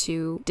order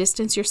to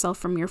distance yourself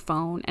from your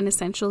phone and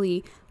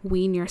essentially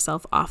wean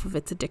yourself off of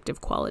its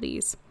addictive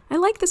qualities. I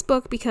like this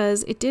book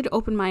because it did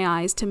open my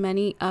eyes to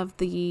many of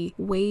the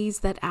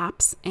ways that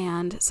apps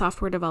and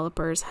software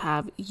developers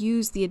have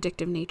used the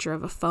addictive nature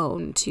of a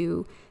phone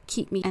to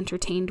keep me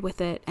entertained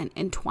with it and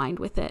entwined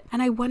with it.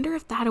 And I wonder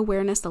if that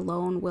awareness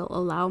alone will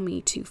allow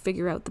me to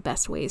figure out the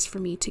best ways for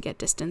me to get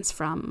distance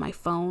from my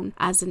phone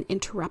as an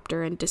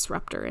interrupter and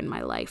disruptor in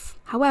my life.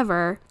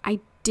 However, I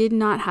did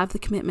not have the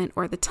commitment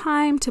or the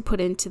time to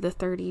put into the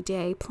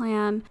 30-day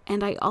plan.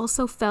 And I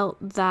also felt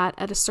that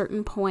at a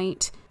certain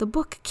point, the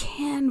book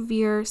can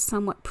veer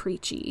somewhat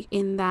preachy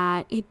in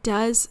that it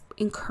does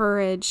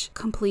encourage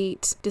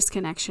complete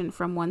disconnection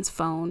from one's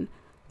phone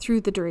through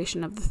the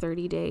duration of the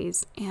 30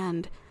 days.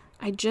 And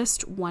I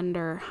just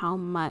wonder how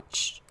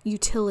much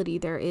utility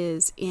there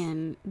is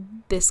in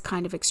this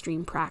kind of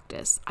extreme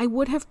practice. I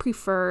would have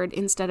preferred,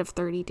 instead of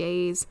 30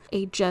 days,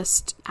 a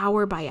just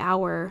hour by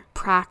hour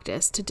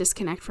practice to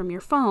disconnect from your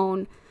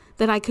phone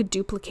that I could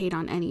duplicate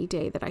on any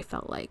day that I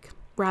felt like,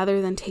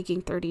 rather than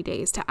taking 30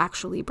 days to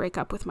actually break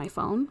up with my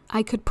phone.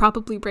 I could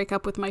probably break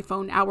up with my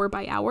phone hour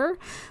by hour,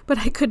 but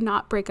I could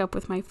not break up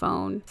with my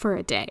phone for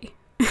a day.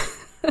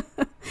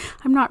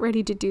 I'm not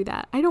ready to do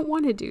that. I don't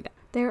want to do that.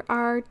 There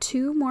are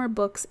 2 more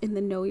books in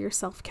the Know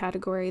Yourself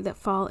category that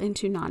fall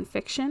into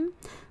nonfiction.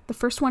 The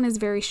first one is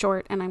very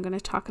short, and I'm going to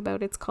talk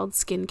about it. It's called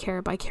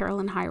Skincare by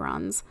Carolyn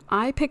Hirons.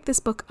 I picked this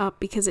book up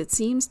because it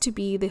seems to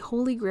be the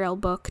holy grail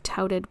book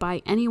touted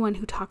by anyone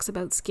who talks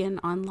about skin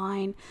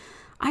online.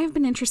 I have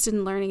been interested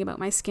in learning about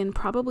my skin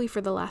probably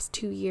for the last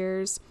 2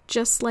 years,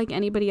 just like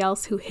anybody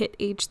else who hit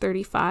age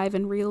 35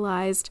 and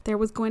realized there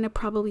was going to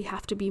probably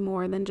have to be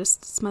more than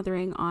just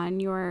smothering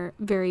on your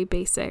very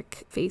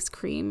basic face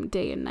cream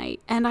day and night.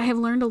 And I have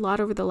learned a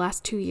lot over the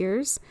last 2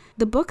 years.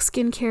 The book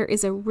Skincare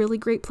is a really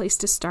great place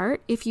to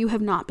start if you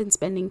have not been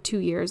spending 2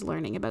 years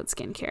learning about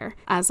skincare,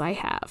 as I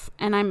have.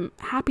 And I'm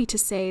happy to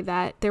say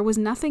that there was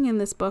nothing in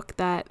this book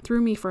that threw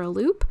me for a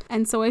loop,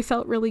 and so I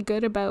felt really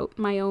good about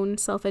my own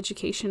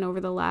self-education over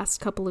the last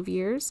couple of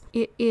years.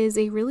 It is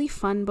a really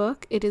fun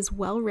book. It is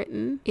well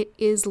written. It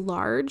is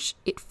large.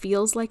 It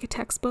feels like a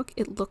textbook.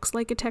 It looks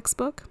like a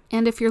textbook.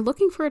 And if you're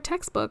looking for a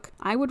textbook,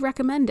 I would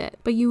recommend it.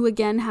 But you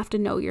again have to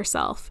know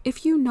yourself.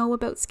 If you know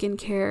about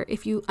skincare,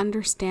 if you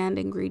understand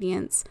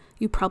ingredients,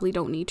 you probably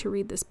don't need to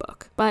read this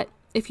book. But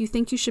if you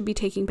think you should be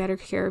taking better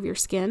care of your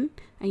skin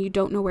and you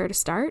don't know where to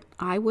start,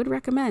 I would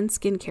recommend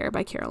Skincare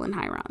by Carolyn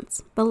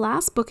Hirons. The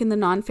last book in the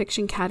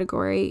nonfiction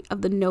category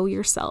of the Know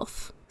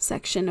Yourself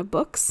section of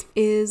books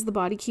is The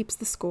Body Keeps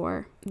the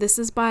Score. This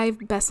is by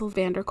Bessel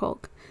van der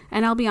Kolk.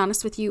 And I'll be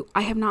honest with you,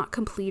 I have not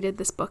completed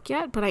this book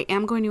yet, but I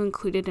am going to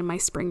include it in my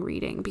spring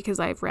reading because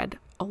I've read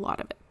a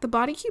lot of it. The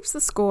Body Keeps the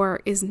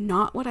Score is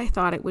not what I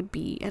thought it would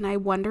be, and I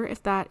wonder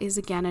if that is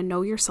again a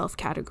know yourself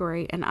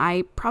category, and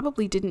I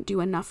probably didn't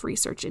do enough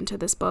research into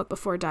this book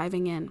before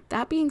diving in.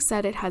 That being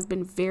said, it has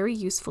been very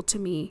useful to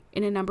me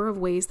in a number of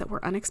ways that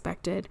were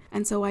unexpected,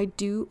 and so I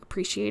do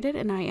appreciate it,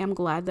 and I am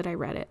glad that I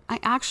read it. I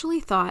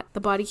actually thought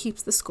The Body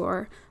Keeps the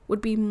Score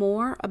would be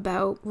more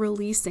about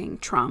releasing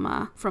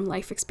trauma from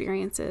life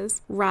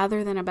experiences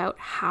rather than about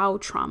how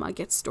trauma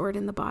gets stored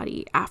in the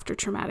body after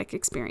traumatic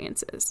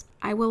experiences.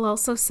 I will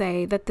also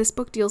say that this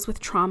book deals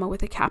with trauma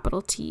with a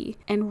capital T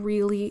and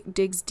really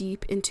digs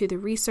deep into the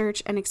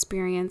research and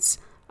experience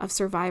of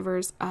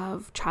survivors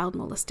of child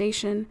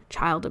molestation,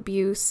 child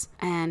abuse,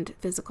 and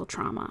physical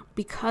trauma.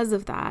 Because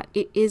of that,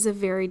 it is a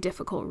very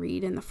difficult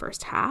read in the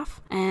first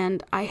half,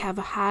 and I have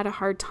had a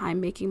hard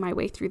time making my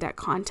way through that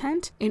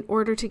content in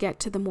order to get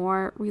to the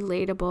more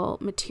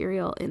relatable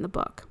material in the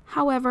book.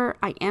 However,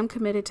 I am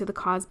committed to the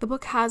cause. The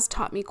book has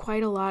taught me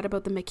quite a lot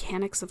about the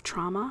mechanics of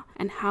trauma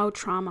and how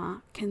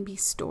trauma can be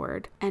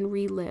stored and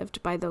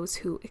relived by those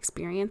who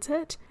experience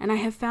it, and I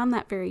have found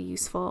that very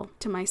useful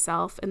to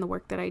myself in the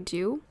work that I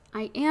do.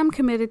 I am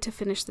committed to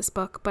finish this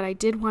book, but I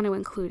did want to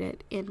include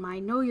it in my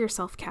Know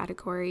Yourself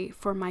category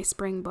for my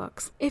spring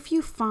books. If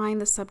you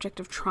find the subject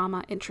of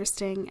trauma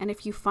interesting, and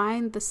if you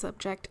find the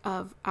subject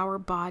of our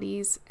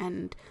bodies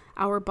and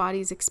our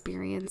body's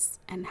experience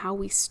and how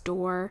we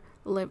store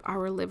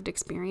our lived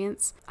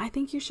experience, I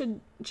think you should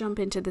jump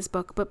into this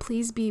book, but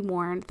please be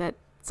warned that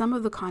some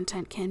of the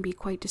content can be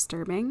quite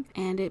disturbing,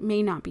 and it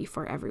may not be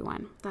for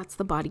everyone. That's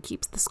The Body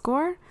Keeps the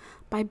Score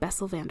by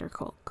Bessel van der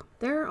Kolk.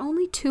 There are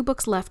only 2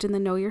 books left in the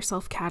Know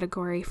Yourself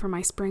category for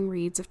my spring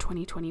reads of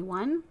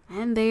 2021,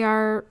 and they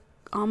are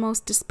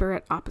almost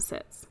disparate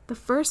opposites. The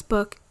first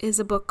book is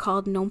a book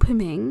called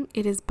Nompiming.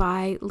 It is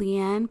by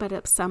Leanne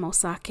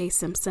Badapsamosake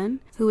Simpson,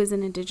 who is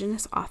an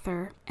Indigenous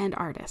author and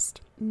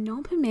artist.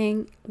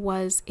 Nonpiming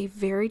was a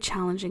very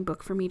challenging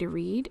book for me to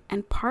read,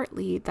 and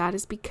partly that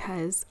is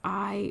because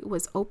I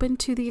was open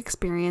to the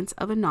experience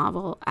of a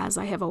novel as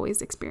I have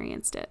always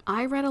experienced it.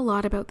 I read a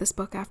lot about this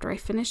book after I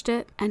finished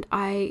it, and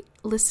I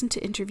listened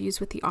to interviews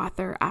with the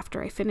author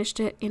after I finished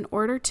it in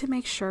order to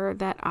make sure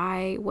that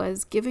I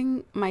was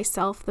giving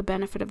myself the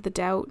benefit of the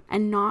doubt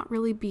and not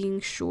really being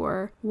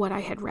sure what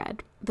I had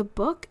read. The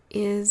book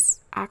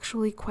is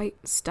actually quite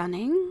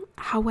stunning.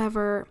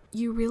 However,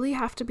 you really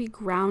have to be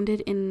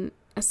grounded in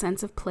a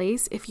sense of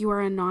place if you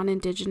are a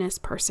non-Indigenous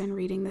person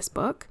reading this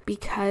book,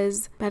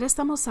 because Betta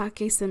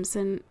Samosake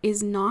Simpson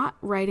is not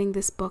writing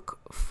this book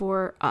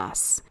for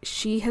us.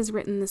 She has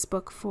written this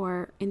book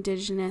for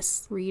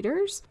Indigenous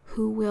readers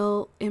who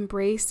will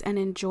embrace and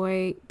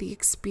enjoy the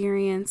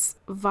experience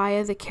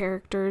via the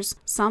characters,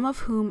 some of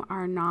whom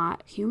are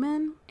not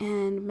human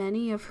and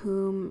many of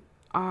whom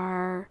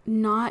are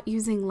not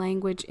using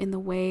language in the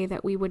way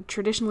that we would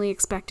traditionally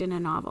expect in a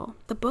novel.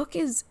 The book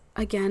is,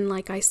 again,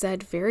 like I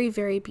said, very,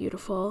 very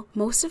beautiful.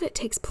 Most of it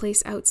takes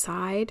place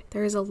outside.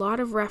 There is a lot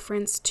of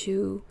reference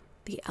to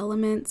the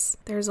elements.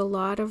 There's a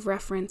lot of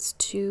reference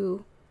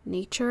to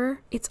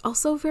nature. It's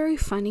also very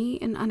funny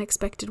in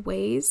unexpected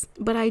ways,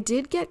 but I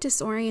did get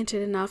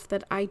disoriented enough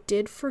that I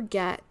did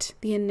forget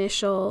the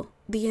initial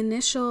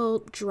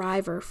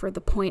driver for the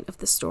point of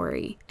the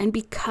story. And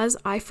because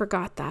I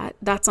forgot that,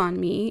 that's on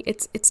me.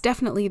 It's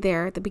definitely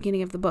there at the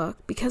beginning of the book.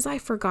 Because I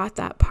forgot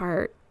that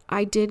part,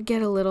 I did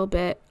get a little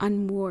bit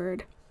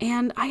unmoored.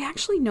 And I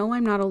actually know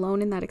I'm not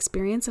alone in that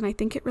experience, and I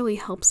think it really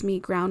helps me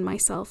ground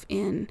myself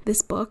in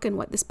this book and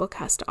what this book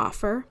has to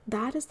offer.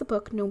 That is the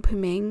book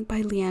Nonpiming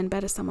by Leanne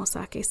Betta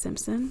Samosake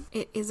Simpson.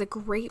 It is a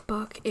great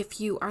book if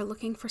you are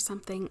looking for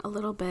something a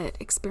little bit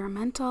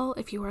experimental,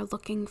 if you are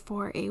looking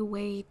for a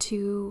way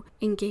to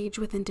engage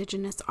with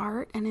Indigenous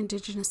art and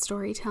Indigenous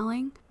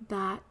storytelling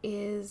that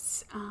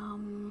is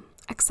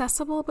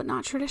accessible but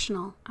not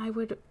traditional. I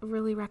would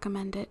really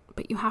recommend it,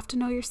 but you have to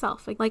know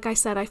yourself. Like I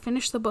said, I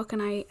finished the book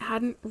and I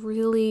hadn't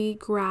really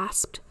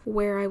grasped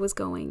where I was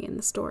going in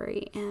the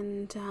story,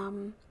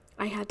 and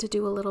I had to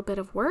do a little bit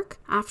of work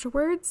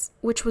afterwards,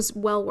 which was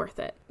well worth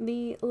it.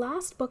 The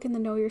last book in the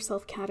Know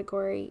Yourself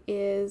category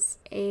is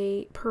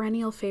a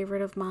perennial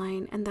favorite of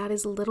mine, and that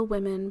is Little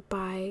Women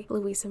by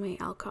Louisa May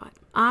Alcott.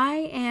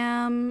 I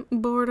am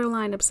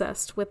borderline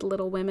obsessed with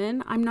Little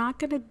Women. I'm not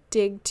going to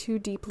dig too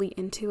deeply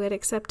into it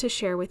except to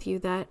share with you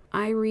that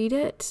I read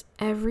it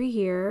every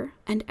year,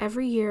 and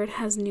every year it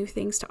has new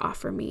things to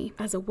offer me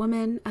as a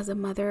woman, as a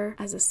mother,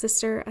 as a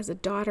sister, as a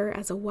daughter,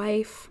 as a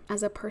wife,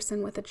 as a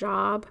person with a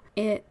job.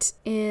 It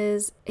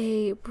is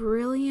a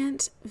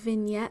brilliant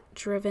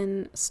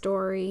vignette-driven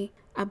story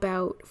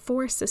about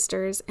 4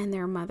 sisters and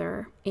their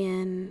mother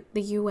in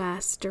the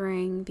US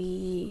during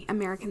the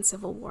American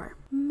Civil War.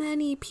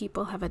 Many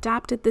people have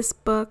adapted this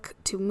book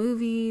to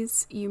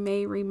movies. You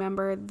may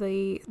remember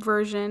the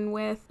version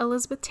with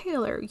Elizabeth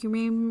Taylor.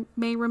 You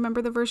may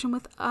remember the version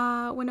with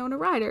Winona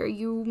Ryder.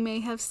 You may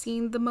have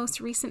seen the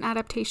most recent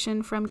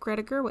adaptation from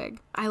Greta Gerwig.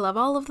 I love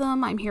all of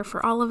them. I'm here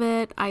for all of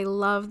it. I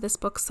love this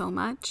book so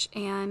much,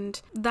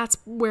 and that's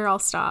where I'll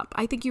stop.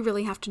 I think you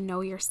really have to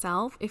know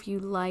yourself. If you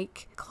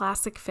like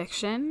classic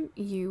fiction,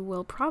 you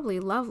will probably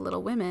love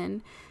Little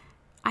Women.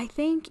 I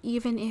think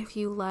even if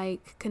you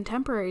like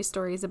contemporary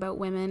stories about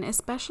women,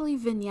 especially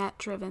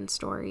vignette-driven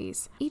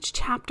stories, each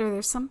chapter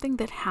there's something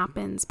that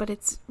happens, but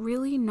it's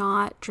really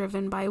not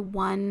driven by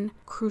one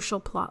crucial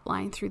plot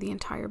line through the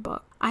entire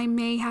book. I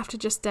may have to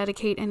just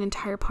dedicate an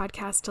entire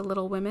podcast to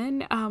Little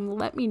Women.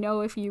 Let me know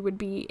if you would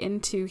be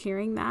into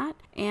hearing that.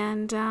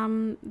 And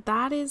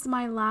that is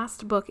my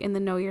last book in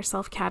the Know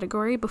Yourself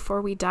category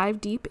before we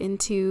dive deep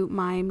into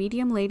my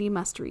medium lady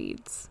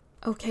must-reads.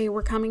 Okay,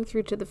 we're coming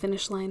through to the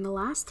finish line. The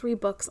last 3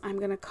 books I'm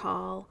going to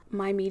call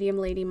my medium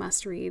lady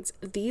must-reads.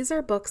 These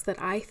are books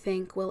that I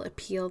think will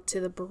appeal to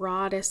the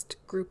broadest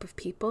group of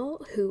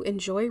people who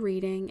enjoy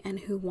reading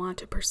and who want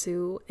to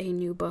pursue a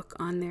new book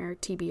on their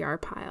TBR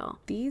pile.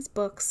 These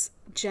books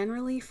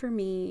generally for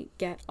me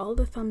get all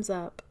the thumbs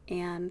up,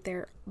 and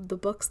they're the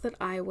books that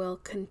I will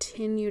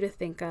continue to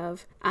think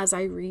of as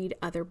I read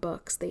other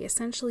books. They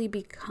essentially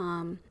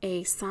become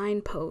a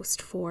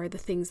signpost for the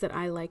things that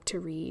I like to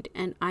read,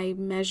 and I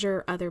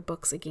measure other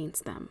books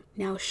against them.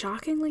 Now,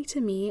 shockingly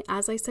to me,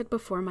 as I said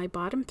before, my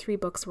bottom 3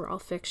 books were all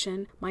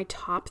fiction. My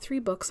top 3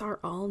 books are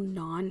all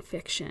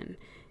non-fiction.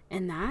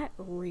 And that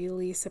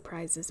really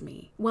surprises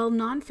me. Well,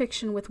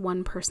 nonfiction with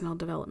one personal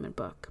development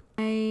book.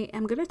 I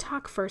am going to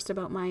talk first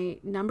about my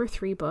number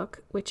 3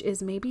 book, which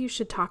is Maybe You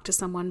Should Talk to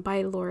Someone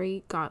by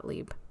Lori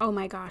Gottlieb. Oh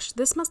my gosh,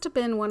 this must have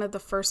been one of the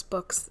first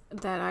books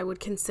that I would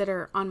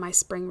consider on my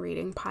spring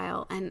reading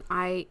pile, and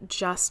I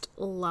just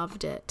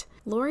loved it.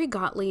 Lori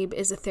Gottlieb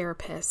is a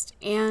therapist,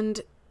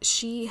 and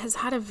she has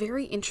had a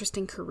very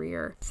interesting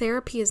career.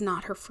 Therapy is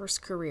not her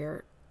first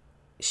career.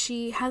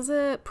 She has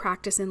a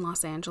practice in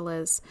Los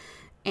Angeles,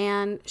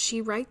 and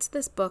she writes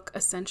this book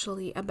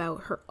essentially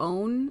about her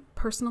own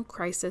personal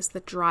crisis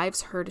that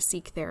drives her to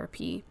seek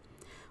therapy,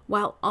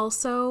 while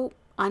also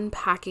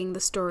unpacking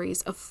the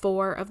stories of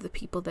 4 of the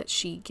people that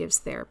she gives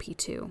therapy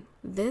to.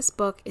 This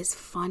book is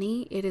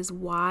funny. It is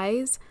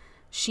wise.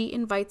 She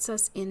invites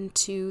us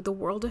into the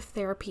world of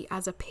therapy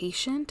as a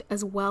patient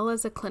as well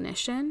as a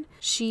clinician.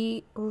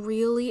 She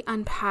really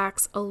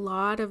unpacks a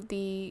lot of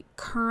the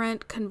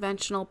current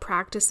conventional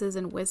practices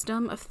and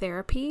wisdom of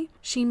therapy.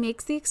 She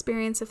makes the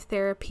experience of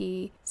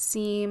therapy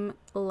seem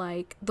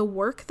like the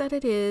work that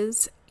it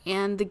is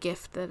and the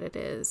gift that it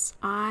is.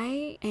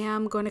 I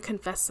am going to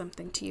confess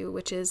something to you,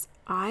 which is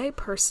I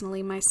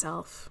personally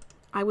myself,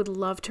 I would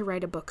love to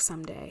write a book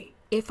someday.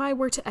 If I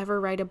were to ever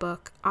write a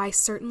book, I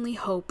certainly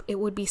hope it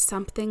would be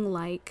something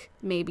like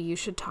Maybe You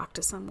Should Talk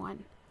to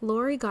Someone.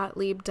 Lori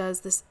Gottlieb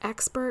does this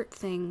expert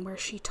thing where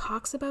she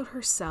talks about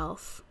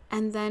herself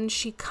and then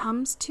she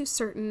comes to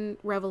certain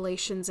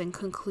revelations and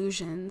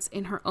conclusions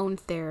in her own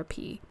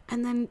therapy,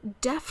 and then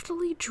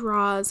deftly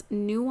draws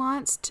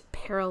nuanced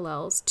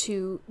parallels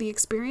to the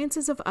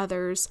experiences of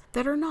others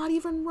that are not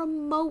even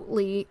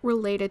remotely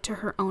related to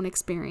her own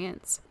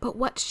experience. But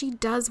what she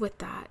does with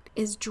that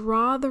is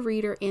draw the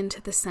reader into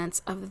the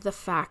sense of the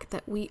fact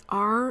that we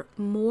are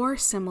more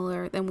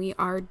similar than we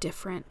are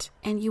different,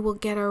 and you will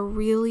get a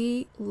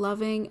really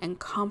loving and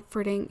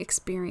comforting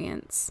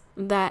experience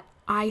that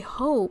I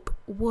hope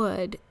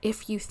would,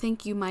 if you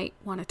think you might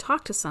want to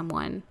talk to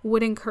someone,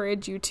 would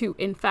encourage you to,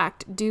 in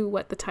fact, do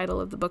what the title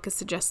of the book is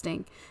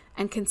suggesting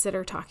and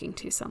consider talking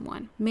to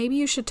someone. Maybe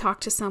You Should Talk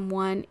to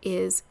Someone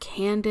is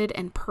candid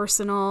and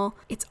personal.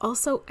 It's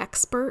also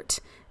expert,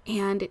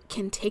 and it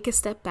can take a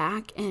step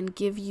back and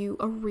give you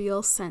a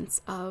real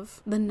sense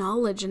of the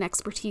knowledge and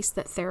expertise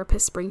that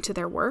therapists bring to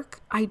their work.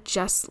 I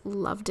just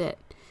loved it.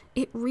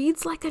 It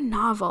reads like a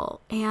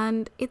novel,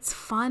 and it's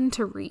fun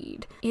to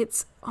read.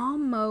 It's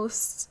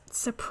almost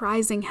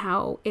surprising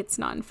how it's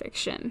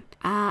nonfiction.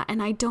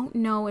 And I don't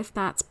know if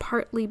that's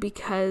partly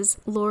because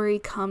Lori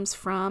comes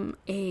from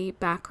a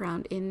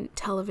background in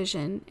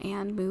television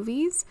and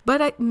movies,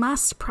 but it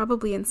must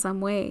probably in some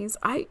ways.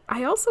 I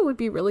also would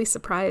be really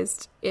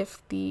surprised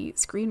if the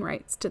screen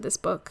rights to this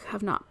book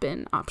have not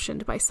been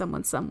optioned by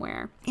someone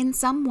somewhere. In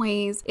some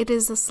ways, it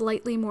is a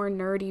slightly more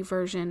nerdy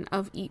version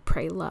of Eat,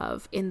 Pray,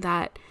 Love, in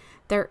that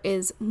there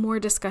is more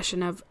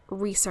discussion of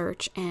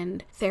research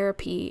and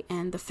therapy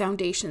and the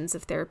foundations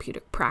of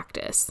therapeutic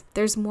practice.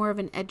 There's more of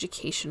an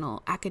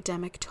educational,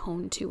 academic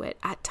tone to it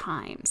at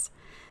times.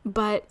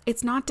 But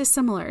it's not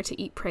dissimilar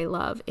to Eat, Pray,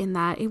 Love in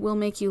that it will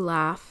make you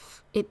laugh.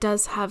 It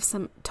does have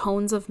some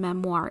tones of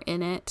memoir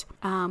in it,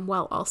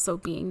 while also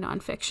being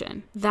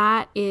nonfiction.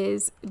 That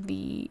is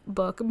the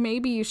book,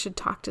 Maybe You Should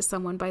Talk to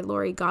Someone by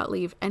Lori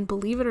Gottlieb. And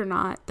believe it or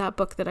not, that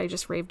book that I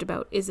just raved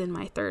about is in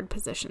my 3rd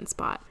position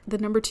spot. The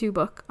number 2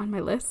 book on my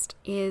list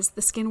is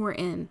The Skin We're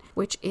In,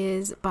 which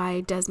is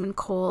by Desmond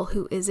Cole,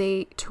 who is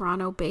a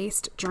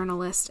Toronto-based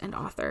journalist and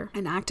author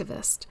and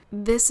activist.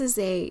 This is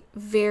a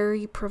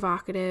very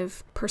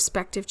provocative,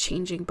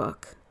 perspective-changing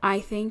book. I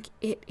think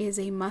it is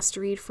a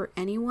must-read for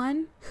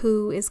anyone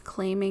who is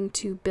claiming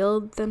to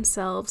build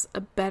themselves a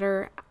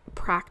better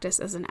practice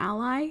as an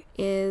ally,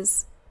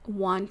 is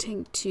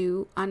wanting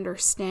to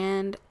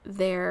understand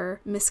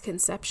their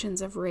misconceptions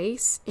of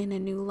race in a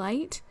new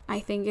light. I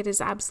think it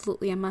is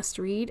absolutely a must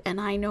read, and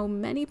I know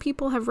many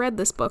people have read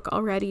this book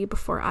already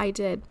before I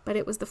did, but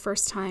it was the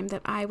first time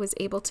that I was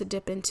able to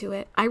dip into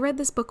it. I read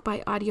this book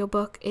by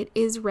audiobook. It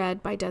is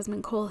read by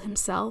Desmond Cole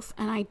himself,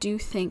 and I do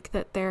think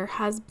that there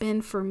has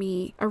been for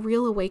me a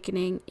real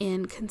awakening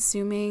in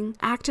consuming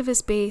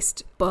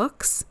activist-based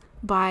books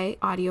by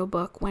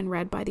audiobook when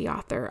read by the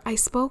author. I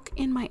spoke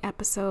in my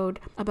episode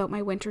about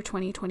my winter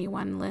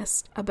 2021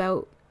 list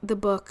about the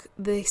book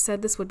They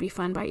Said This Would Be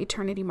Fun by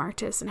Eternity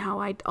Martis, and how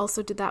I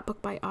also did that book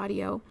by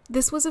audio.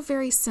 This was a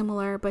very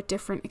similar but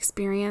different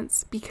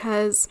experience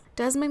because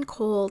Desmond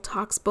Cole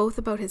talks both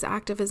about his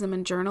activism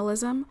and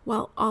journalism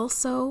while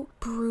also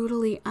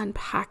brutally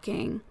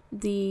unpacking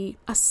the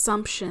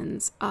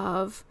assumptions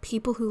of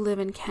people who live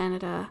in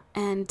Canada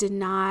and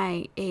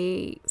deny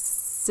a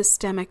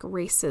systemic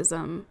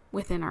racism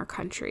within our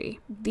country.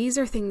 These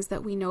are things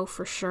that we know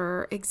for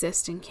sure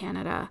exist in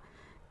Canada.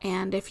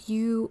 And if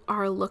you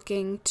are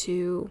looking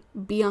to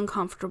be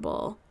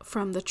uncomfortable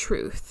from the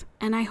truth,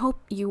 and I hope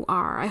you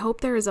are, I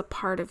hope there is a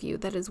part of you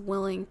that is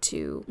willing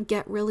to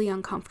get really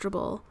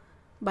uncomfortable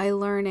by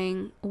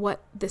learning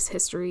what this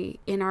history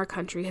in our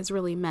country has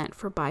really meant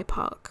for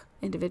BIPOC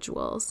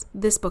individuals,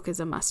 this book is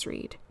a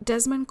must-read.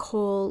 Desmond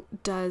Cole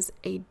does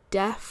a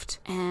deft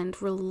and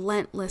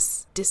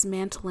relentless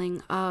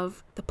dismantling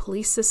of the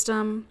police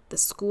system, the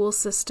school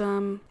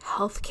system,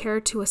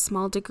 healthcare to a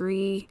small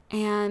degree,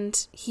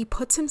 and he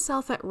puts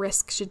himself at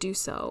risk to do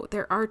so.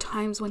 There are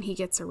times when he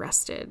gets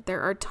arrested.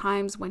 There are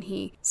times when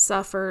he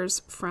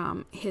suffers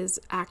from his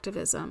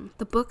activism.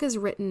 The book is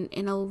written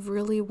in a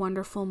really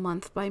wonderful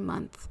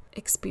month-by-month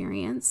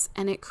experience,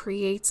 and it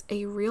creates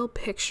a real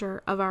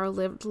picture of our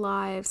lived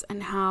lives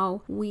and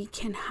how we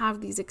can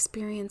have these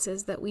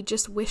experiences that we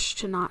just wish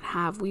to not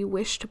have. We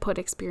wish to put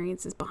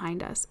experiences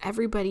behind us.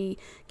 Everybody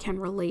can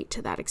relate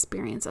to that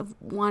experience of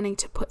wanting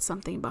to put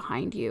something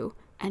behind you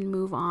and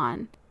move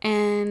on.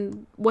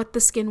 And what The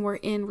Skin We're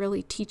In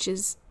really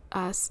teaches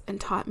us and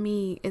taught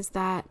me is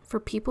that for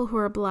people who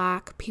are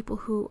Black, people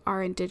who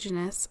are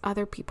Indigenous,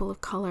 other people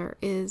of color,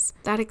 is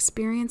that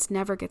experience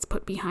never gets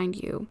put behind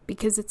you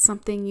because it's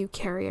something you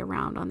carry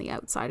around on the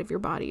outside of your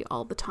body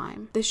all the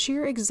time. The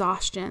sheer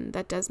exhaustion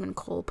that Desmond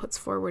Cole puts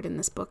forward in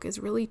this book is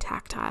really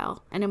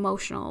tactile and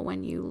emotional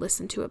when you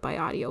listen to it by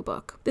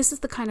audiobook. This is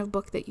the kind of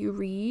book that you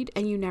read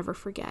and you never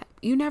forget.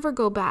 You never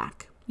go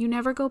back. You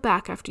never go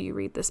back after you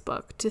read this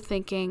book to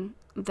thinking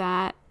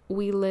that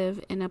we live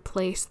in a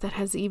place that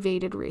has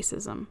evaded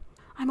racism.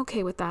 I'm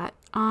okay with that.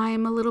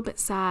 I'm a little bit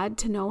sad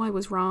to know I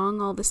was wrong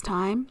all this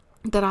time,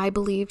 that I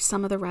believed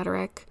some of the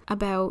rhetoric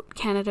about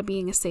Canada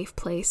being a safe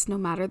place no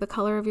matter the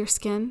color of your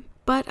skin.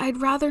 But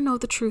I'd rather know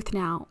the truth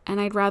now,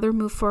 and I'd rather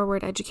move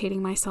forward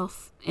educating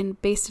myself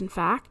based in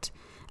fact,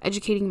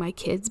 educating my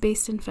kids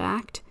based in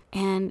fact,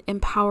 and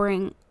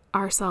empowering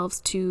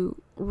ourselves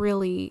to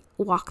really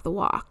walk the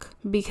walk,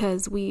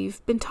 because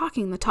we've been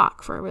talking the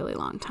talk for a really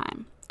long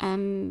time.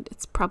 And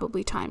it's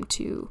probably time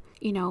to,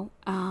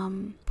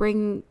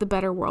 bring the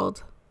better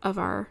world of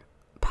our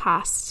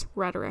past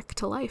rhetoric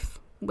to life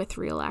with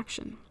real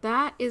action.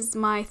 That is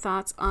my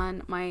thoughts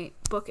on my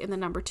book in the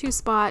number 2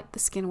 spot, The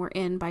Skin We're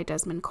In by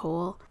Desmond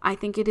Cole. I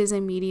think it is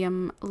a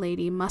medium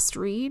lady must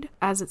read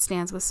as it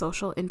stands with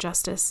social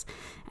injustice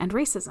and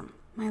racism.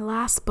 My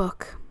last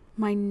book,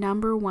 my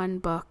number 1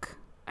 book.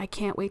 I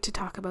can't wait to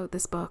talk about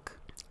this book.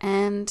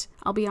 And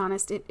I'll be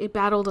honest, it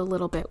battled a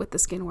little bit with The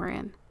Skin We're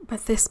In.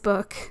 But this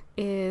book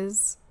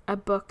is a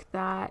book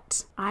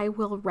that I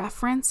will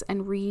reference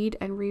and read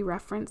and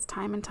re-reference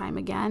time and time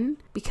again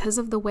because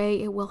of the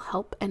way it will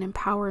help and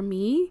empower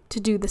me to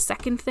do the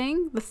second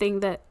thing, the thing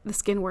that The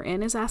Skin We're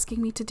In is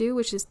asking me to do,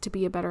 which is to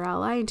be a better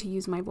ally and to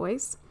use my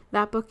voice.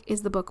 That book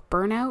is the book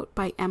Burnout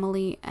by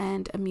Emily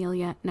and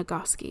Amelia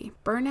Nagoski.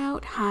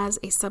 Burnout has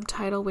a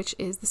subtitle which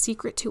is The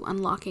Secret to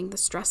Unlocking the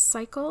Stress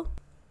Cycle.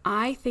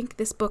 I think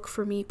this book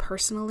for me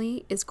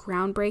personally is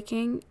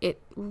groundbreaking.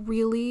 It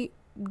really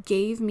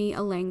gave me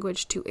a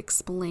language to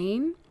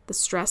explain the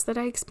stress that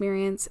I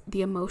experience,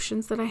 the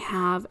emotions that I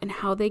have, and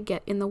how they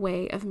get in the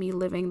way of me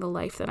living the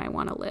life that I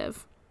want to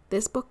live.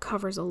 This book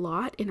covers a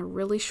lot in a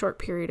really short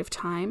period of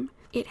time.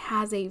 It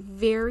has a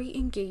very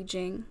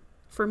engaging,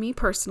 for me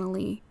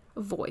personally,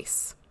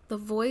 voice. The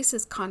voice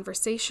is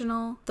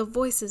conversational. The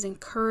voice is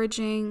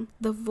encouraging.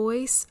 The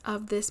voice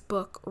of this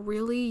book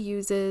really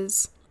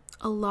uses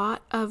a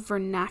lot of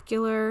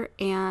vernacular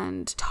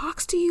and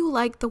talks to you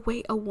like the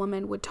way a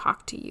woman would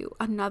talk to you.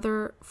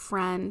 Another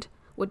friend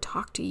would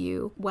talk to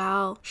you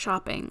while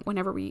shopping.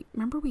 We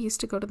used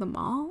to go to the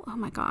mall? Oh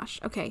my gosh.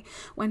 Okay.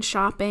 When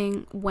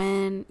shopping,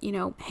 when,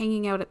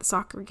 hanging out at the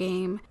soccer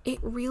game, it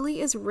really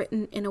is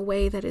written in a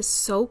way that is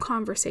so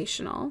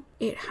conversational.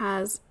 It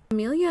has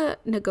Amelia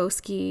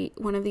Nagoski,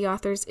 one of the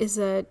authors, is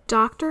a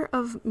doctor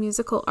of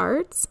musical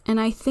arts,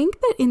 and I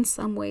think that in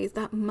some ways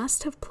that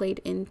must have played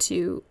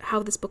into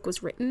how this book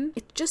was written.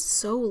 It's just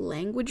so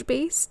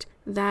language-based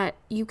that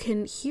you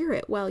can hear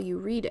it while you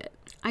read it.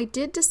 I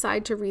did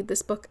decide to read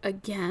this book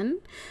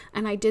again,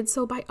 and I did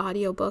so by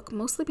audiobook,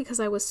 mostly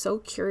because I was so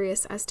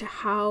curious as to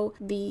how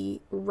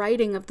the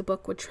writing of the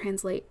book would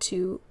translate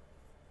to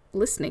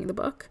listening the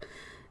book.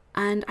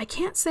 And I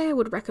can't say I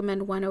would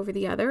recommend one over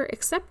the other,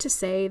 except to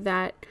say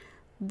that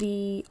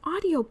the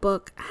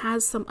audiobook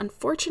has some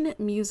unfortunate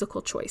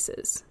musical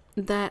choices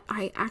that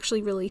I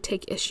actually really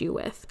take issue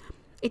with.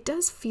 It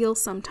does feel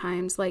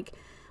sometimes like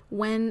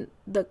when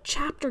the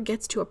chapter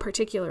gets to a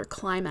particular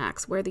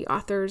climax where the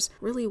authors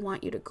really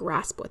want you to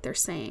grasp what they're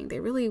saying, they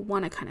really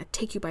want to kind of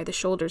take you by the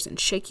shoulders and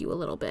shake you a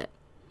little bit.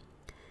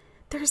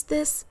 There's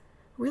this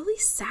really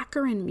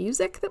saccharine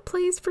music that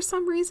plays for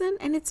some reason,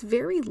 and it's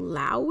very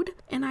loud,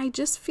 and I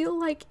just feel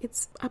like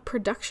it's a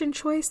production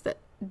choice that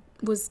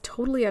was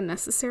totally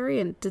unnecessary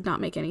and did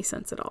not make any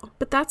sense at all.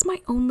 But that's my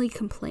only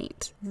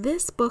complaint.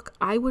 This book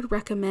I would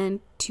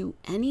recommend to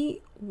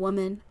any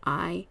woman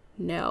I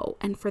know,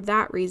 and for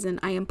that reason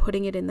I am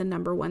putting it in the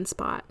number 1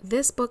 spot.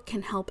 This book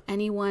can help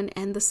anyone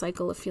end the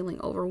cycle of feeling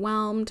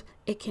overwhelmed.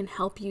 It can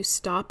help you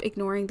stop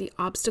ignoring the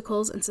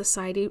obstacles and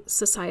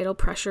societal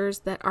pressures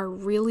that are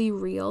really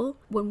real.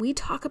 When we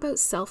talk about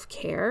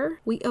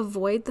self-care, we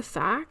avoid the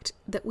fact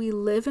that we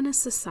live in a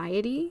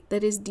society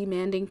that is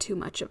demanding too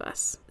much of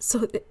us. So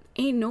that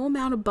ain't no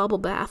amount of bubble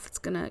bath that's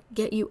gonna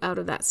get you out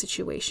of that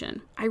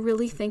situation. I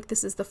really think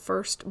this is the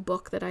first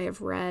book that I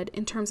have read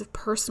in terms of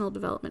personal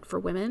development for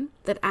women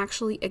that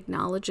actually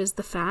acknowledges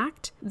the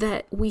fact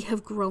that we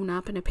have grown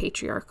up in a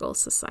patriarchal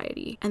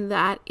society, and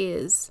that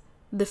is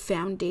the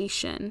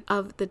foundation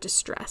of the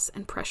distress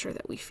and pressure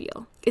that we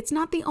feel. It's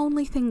not the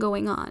only thing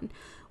going on.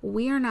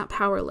 We are not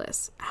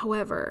powerless.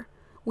 However,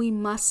 we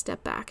must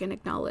step back and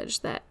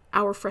acknowledge that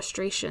our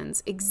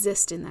frustrations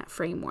exist in that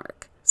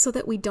framework so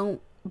that we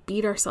don't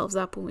beat ourselves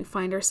up when we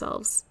find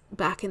ourselves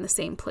back in the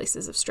same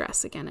places of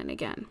stress again and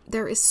again.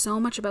 There is so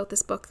much about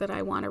this book that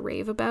I want to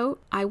rave about.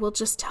 I will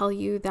just tell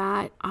you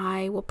that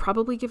I will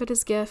probably give it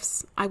as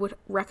gifts. I would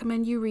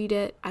recommend you read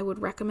it. I would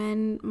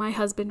recommend my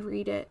husband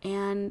read it,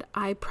 and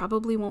I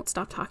probably won't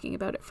stop talking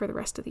about it for the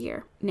rest of the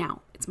year.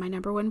 Now, it's my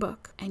number one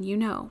book, and you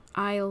know,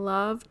 I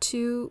love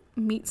to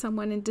meet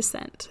someone in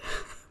dissent.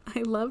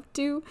 I love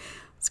to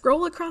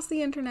scroll across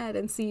the internet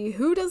and see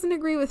who doesn't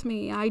agree with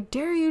me. I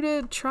dare you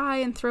to try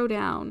and throw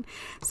down.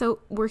 So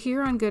we're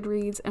here on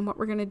Goodreads, and what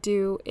we're going to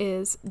do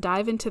is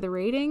dive into the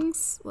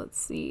ratings. Let's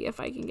see if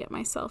I can get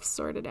myself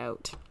sorted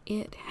out.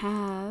 It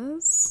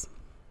has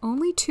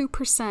only 2%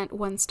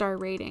 1-star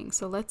rating.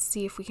 So let's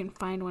see if we can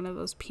find one of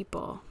those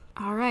people.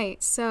 All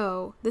right,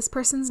 so this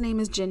person's name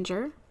is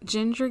Ginger.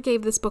 Ginger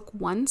gave this book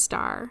 1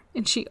 star,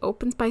 and she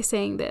opens by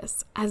saying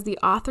this: as the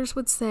authors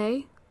would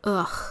say,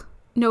 ugh.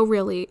 No,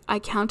 really, I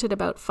counted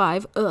about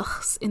 5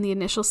 ughs in the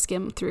initial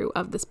skim through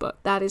of this book.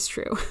 That is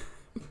true.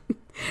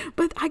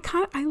 But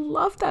I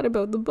love that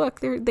about the book.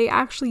 They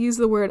actually use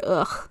the word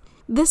ugh.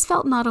 This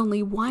felt not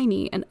only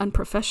whiny and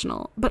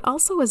unprofessional, but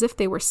also as if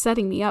they were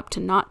setting me up to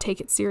not take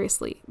it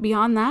seriously.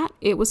 Beyond that,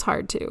 it was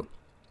hard to.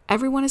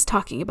 Everyone is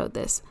talking about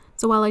this,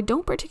 so while I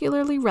don't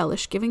particularly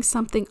relish giving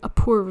something a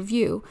poor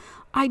review,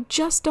 I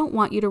just don't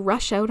want you to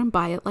rush out and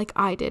buy it like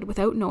I did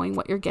without knowing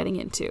what you're getting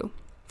into.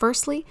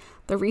 Firstly,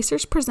 the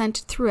research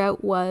presented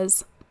throughout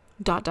was ...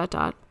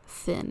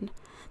 thin.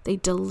 They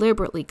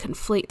deliberately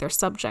conflate their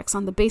subjects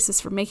on the basis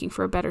for making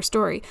for a better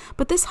story,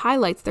 but this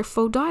highlights their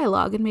faux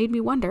dialogue and made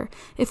me wonder,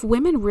 if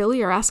women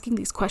really are asking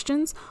these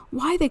questions,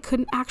 why they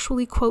couldn't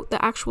actually quote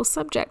the actual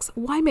subjects?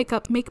 Why make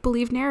up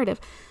make-believe narrative?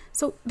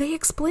 So they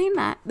explain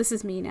that. This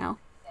is me now.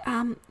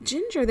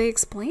 Ginger, they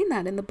explain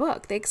that in the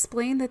book. They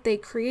explain that they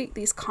create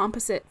these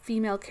composite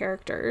female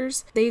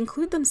characters. They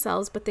include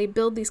themselves, but they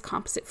build these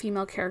composite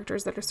female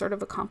characters that are sort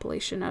of a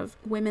compilation of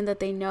women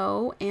that they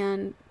know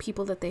and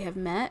people that they have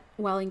met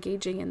while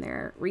engaging in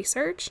their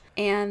research.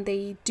 And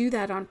they do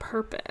that on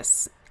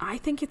purpose. I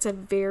think it's a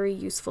very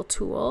useful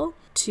tool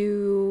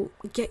to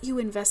get you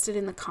invested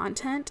in the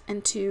content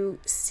and to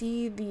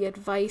see the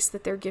advice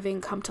that they're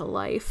giving come to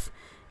life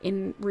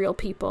in real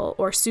people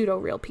or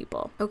pseudo-real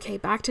people. Okay,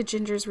 back to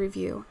Ginger's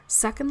review.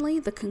 Secondly,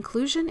 the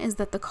conclusion is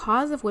that the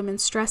cause of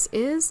women's stress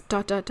is ...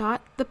 the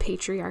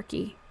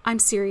patriarchy. I'm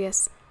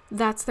serious.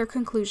 That's their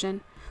conclusion.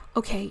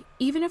 Okay,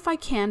 even if I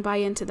can buy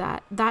into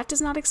that, that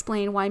does not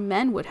explain why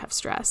men would have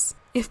stress.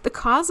 If the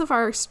cause of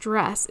our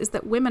stress is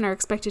that women are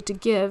expected to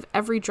give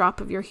every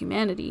drop of your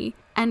humanity,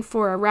 and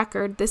for a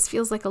record, this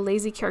feels like a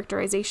lazy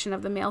characterization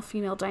of the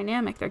male-female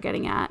dynamic they're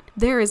getting at,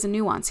 there is a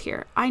nuance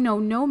here. I know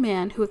no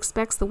man who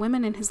expects the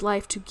women in his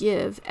life to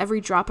give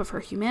every drop of her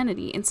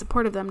humanity in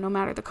support of them no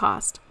matter the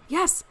cost.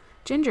 Yes,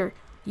 Ginger,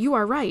 you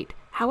are right.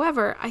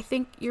 However, I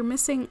think you're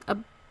missing a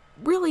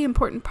really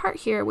important part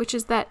here, which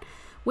is that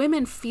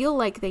women feel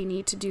like they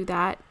need to do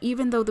that,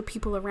 even though the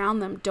people around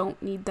them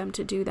don't need them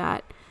to do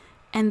that.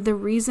 And the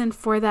reason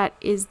for that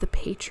is the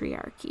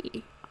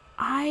patriarchy.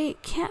 I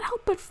can't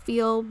help but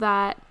feel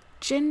that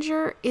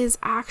Ginger is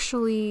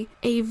actually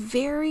a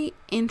very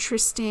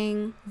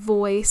interesting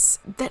voice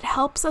that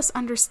helps us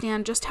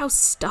understand just how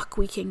stuck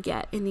we can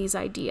get in these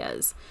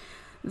ideas.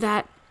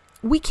 That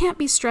we can't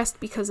be stressed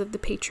because of the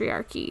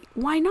patriarchy.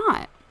 Why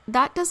not?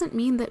 That doesn't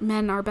mean that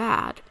men are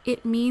bad.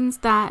 It means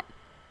that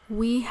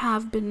we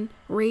have been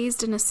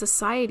raised in a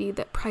society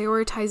that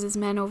prioritizes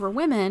men over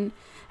women,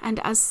 and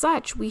as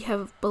such, we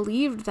have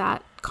believed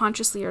that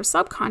consciously or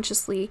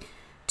subconsciously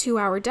to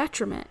our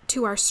detriment,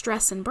 to our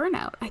stress and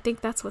burnout. I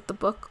think that's what the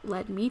book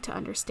led me to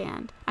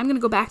understand. I'm going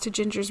to go back to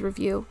Ginger's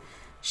review.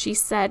 She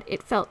said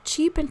it felt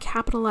cheap and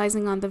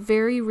capitalizing on the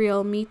very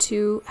real Me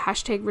Too,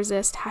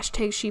 #resist,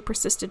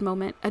 #ShePersisted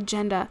moment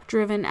agenda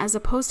driven, as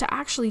opposed to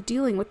actually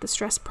dealing with the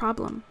stress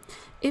problem.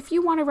 If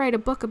you want to write a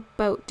book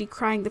about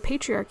decrying the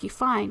patriarchy,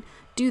 fine,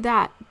 do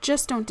that.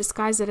 Just don't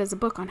disguise it as a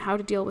book on how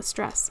to deal with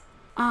stress.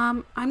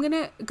 I'm going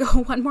to go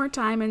one more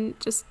time and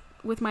just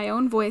with my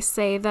own voice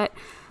say that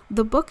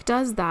the book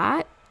does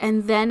that,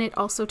 and then it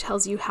also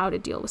tells you how to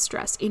deal with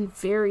stress in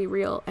very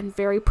real and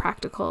very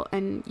practical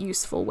and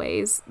useful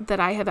ways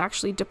that I have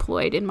actually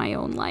deployed in my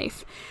own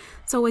life.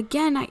 So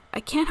again, I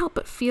can't help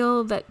but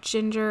feel that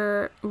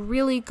Ginger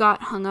really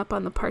got hung up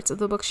on the parts of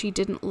the book she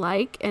didn't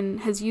like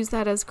and has used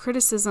that as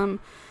criticism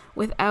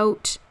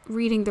without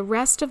reading the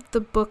rest of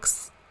the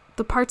books.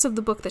 The parts of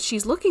the book that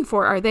she's looking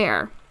for are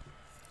there.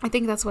 I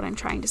think that's what I'm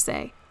trying to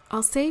say.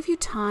 I'll save you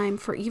time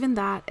for even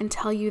that and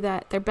tell you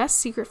that their best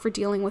secret for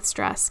dealing with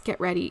stress, get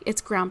ready,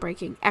 it's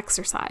groundbreaking,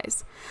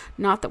 exercise.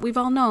 Not that we've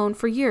all known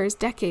for years,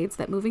 decades,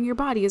 that moving your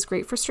body is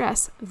great for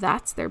stress.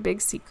 That's their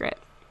big secret.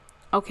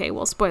 Okay,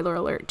 well, spoiler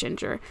alert,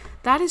 Ginger.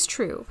 That is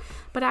true.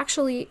 But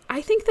actually,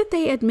 I think that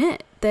they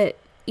admit that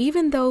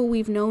even though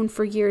we've known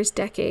for years,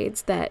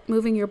 decades, that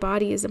moving your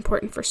body is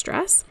important for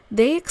stress,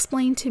 they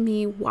explain to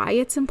me why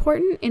it's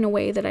important in a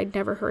way that I'd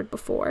never heard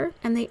before.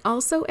 And they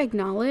also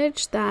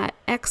acknowledge that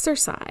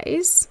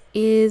exercise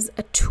is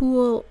a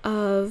tool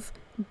of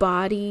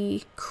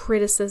body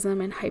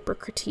criticism and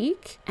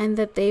hypercritique, and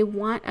that they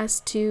want us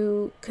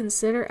to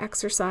consider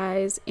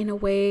exercise in a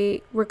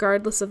way,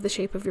 regardless of the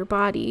shape of your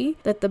body,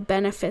 that the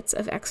benefits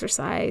of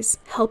exercise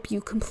help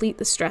you complete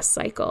the stress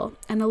cycle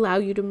and allow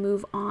you to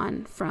move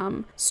on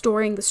from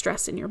storing the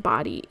stress in your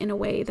body in a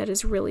way that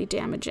is really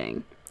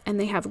damaging. And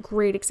they have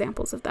great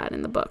examples of that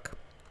in the book.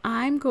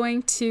 I'm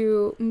going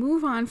to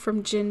move on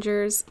from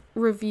Ginger's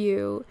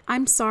review.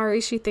 I'm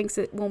sorry she thinks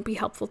it won't be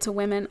helpful to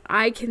women.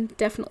 I can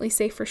definitely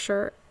say for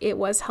sure it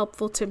was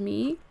helpful to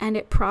me, and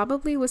it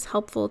probably was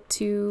helpful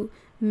to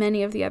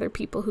many of the other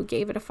people who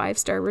gave it a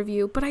 5-star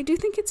review. But I do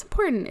think it's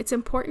important. It's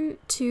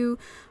important to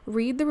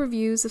read the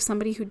reviews of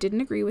somebody who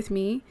didn't agree with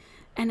me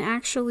and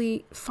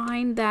actually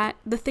find that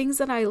the things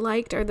that I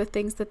liked are the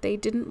things that they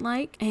didn't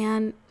like,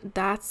 and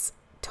that's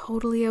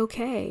totally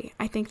okay.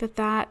 I think that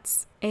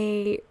that's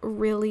a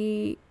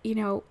really,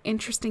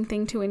 interesting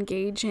thing to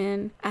engage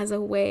in as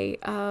a way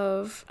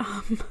of,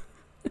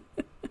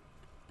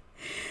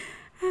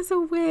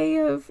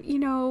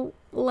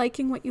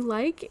 liking what you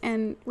like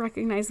and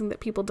recognizing that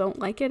people don't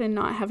like it and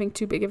not having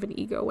too big of an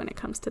ego when it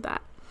comes to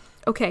that.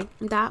 Okay,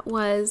 that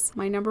was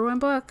my number 1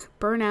 book,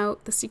 Burnout: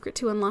 The Secret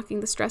to Unlocking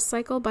the Stress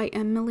Cycle by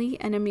Emily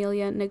and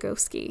Amelia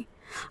Nagoski.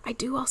 I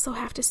do also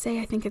have to say,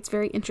 I think it's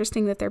very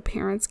interesting that their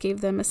parents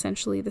gave them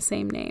essentially the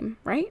same name,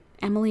 right?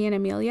 Emily and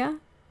Amelia.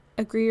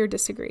 Agree or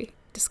disagree?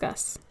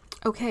 Discuss.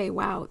 Okay,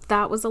 wow,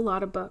 that was a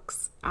lot of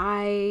books.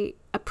 I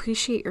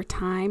appreciate your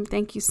time.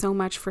 Thank you so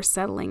much for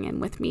settling in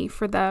with me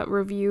for the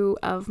review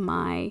of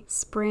my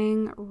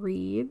spring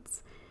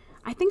reads.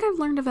 I think I've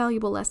learned a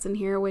valuable lesson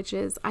here, which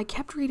is I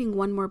kept reading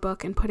one more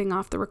book and putting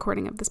off the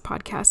recording of this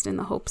podcast in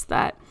the hopes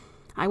that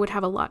I would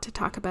have a lot to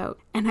talk about.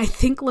 And I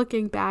think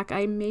looking back,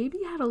 I maybe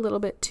had a little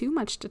bit too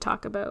much to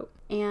talk about.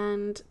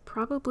 And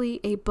probably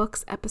a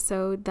books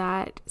episode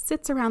that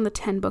sits around the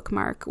 10 book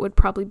mark would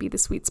probably be the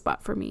sweet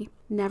spot for me.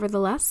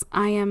 Nevertheless,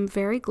 I am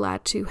very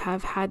glad to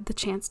have had the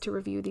chance to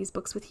review these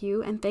books with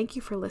you, and thank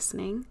you for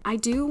listening. I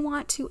do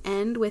want to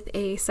end with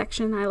a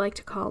section I like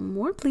to call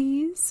More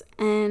Please,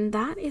 and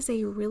that is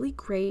a really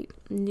great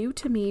new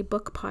to me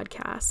book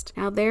podcast.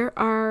 Now, there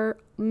are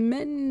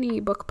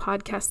many book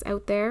podcasts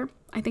out there.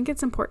 I think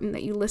it's important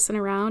that you listen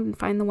around and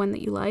find the one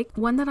that you like.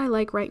 One that I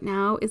like right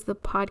now is the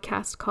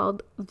podcast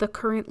called The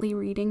Currently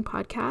Reading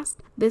Podcast.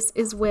 This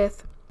is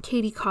with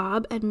Katie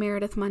Cobb and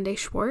Meredith Monday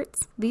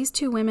Schwartz. These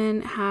two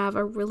women have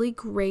a really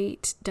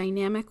great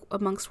dynamic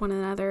amongst one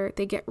another.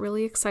 They get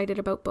really excited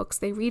about books.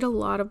 They read a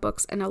lot of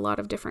books and a lot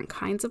of different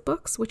kinds of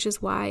books, which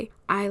is why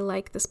I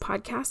like this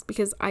podcast,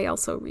 because I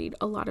also read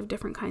a lot of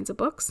different kinds of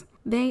books.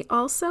 They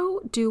also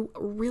do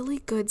really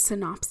good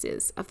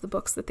synopses of the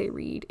books that they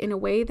read in a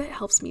way that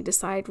helps me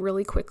decide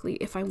really quickly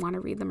if I want to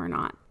read them or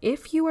not.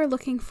 If you are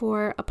looking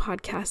for a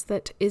podcast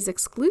that is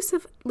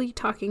exclusively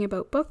talking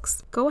about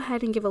books, go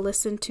ahead and give a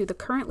listen to the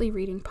Currently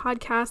Reading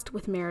Podcast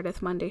with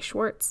Meredith Monday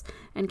Schwartz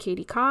and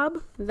Katie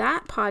Cobb.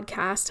 That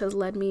podcast has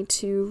led me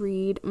to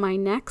read my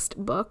next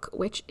book,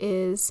 which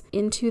is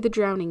Into the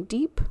Drowning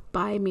Deep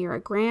by Mira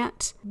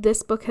Grant.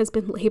 This book has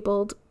been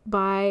labeled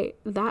by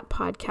that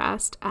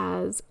podcast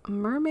as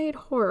mermaid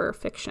horror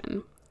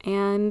fiction.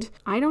 And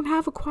I don't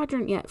have a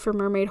quadrant yet for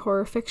mermaid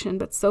horror fiction,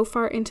 but so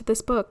far into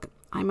this book,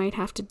 I might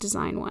have to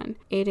design one.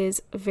 It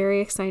is a very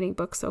exciting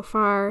book so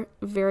far,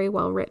 very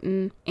well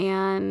written,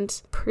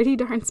 and pretty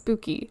darn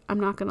spooky, I'm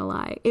not gonna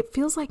lie. It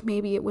feels like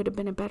maybe it would have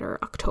been a better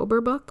October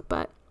book,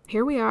 but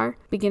here we are,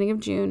 beginning of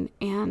June,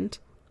 and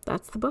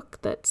that's the book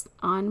that's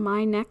on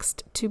my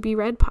next to be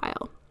read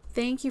pile.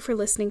 Thank you for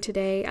listening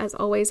today. As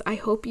always, I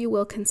hope you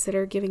will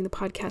consider giving the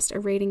podcast a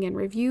rating and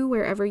review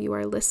wherever you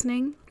are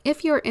listening.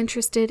 If you're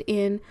interested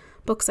in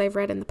books I've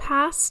read in the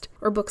past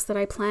or books that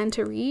I plan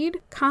to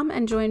read, come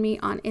and join me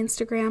on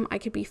Instagram. I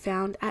could be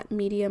found at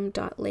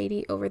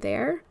medium.lady over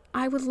there.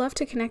 I would love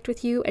to connect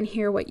with you and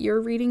hear what you're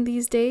reading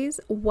these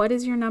days. What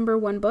is your number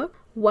 1 book?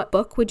 What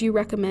book would you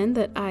recommend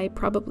that I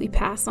probably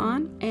pass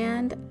on?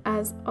 And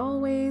as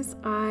always,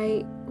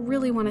 I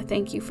really want to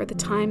thank you for the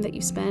time that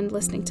you spend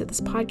listening to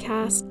this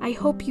podcast. I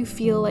hope you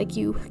feel like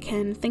you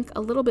can think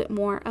a little bit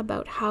more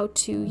about how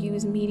to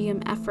use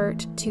medium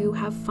effort to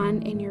have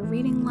fun in your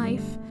reading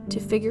life, to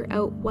figure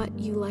out what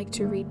you like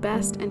to read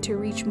best, and to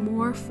reach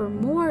more for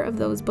more of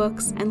those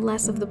books and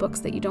less of the books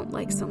that you don't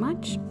like so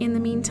much. In the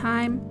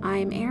meantime,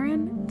 I'm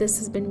Erin. This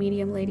has been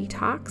Medium Lady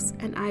Talks,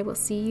 and I will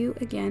see you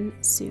again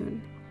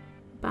soon.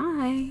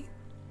 Bye.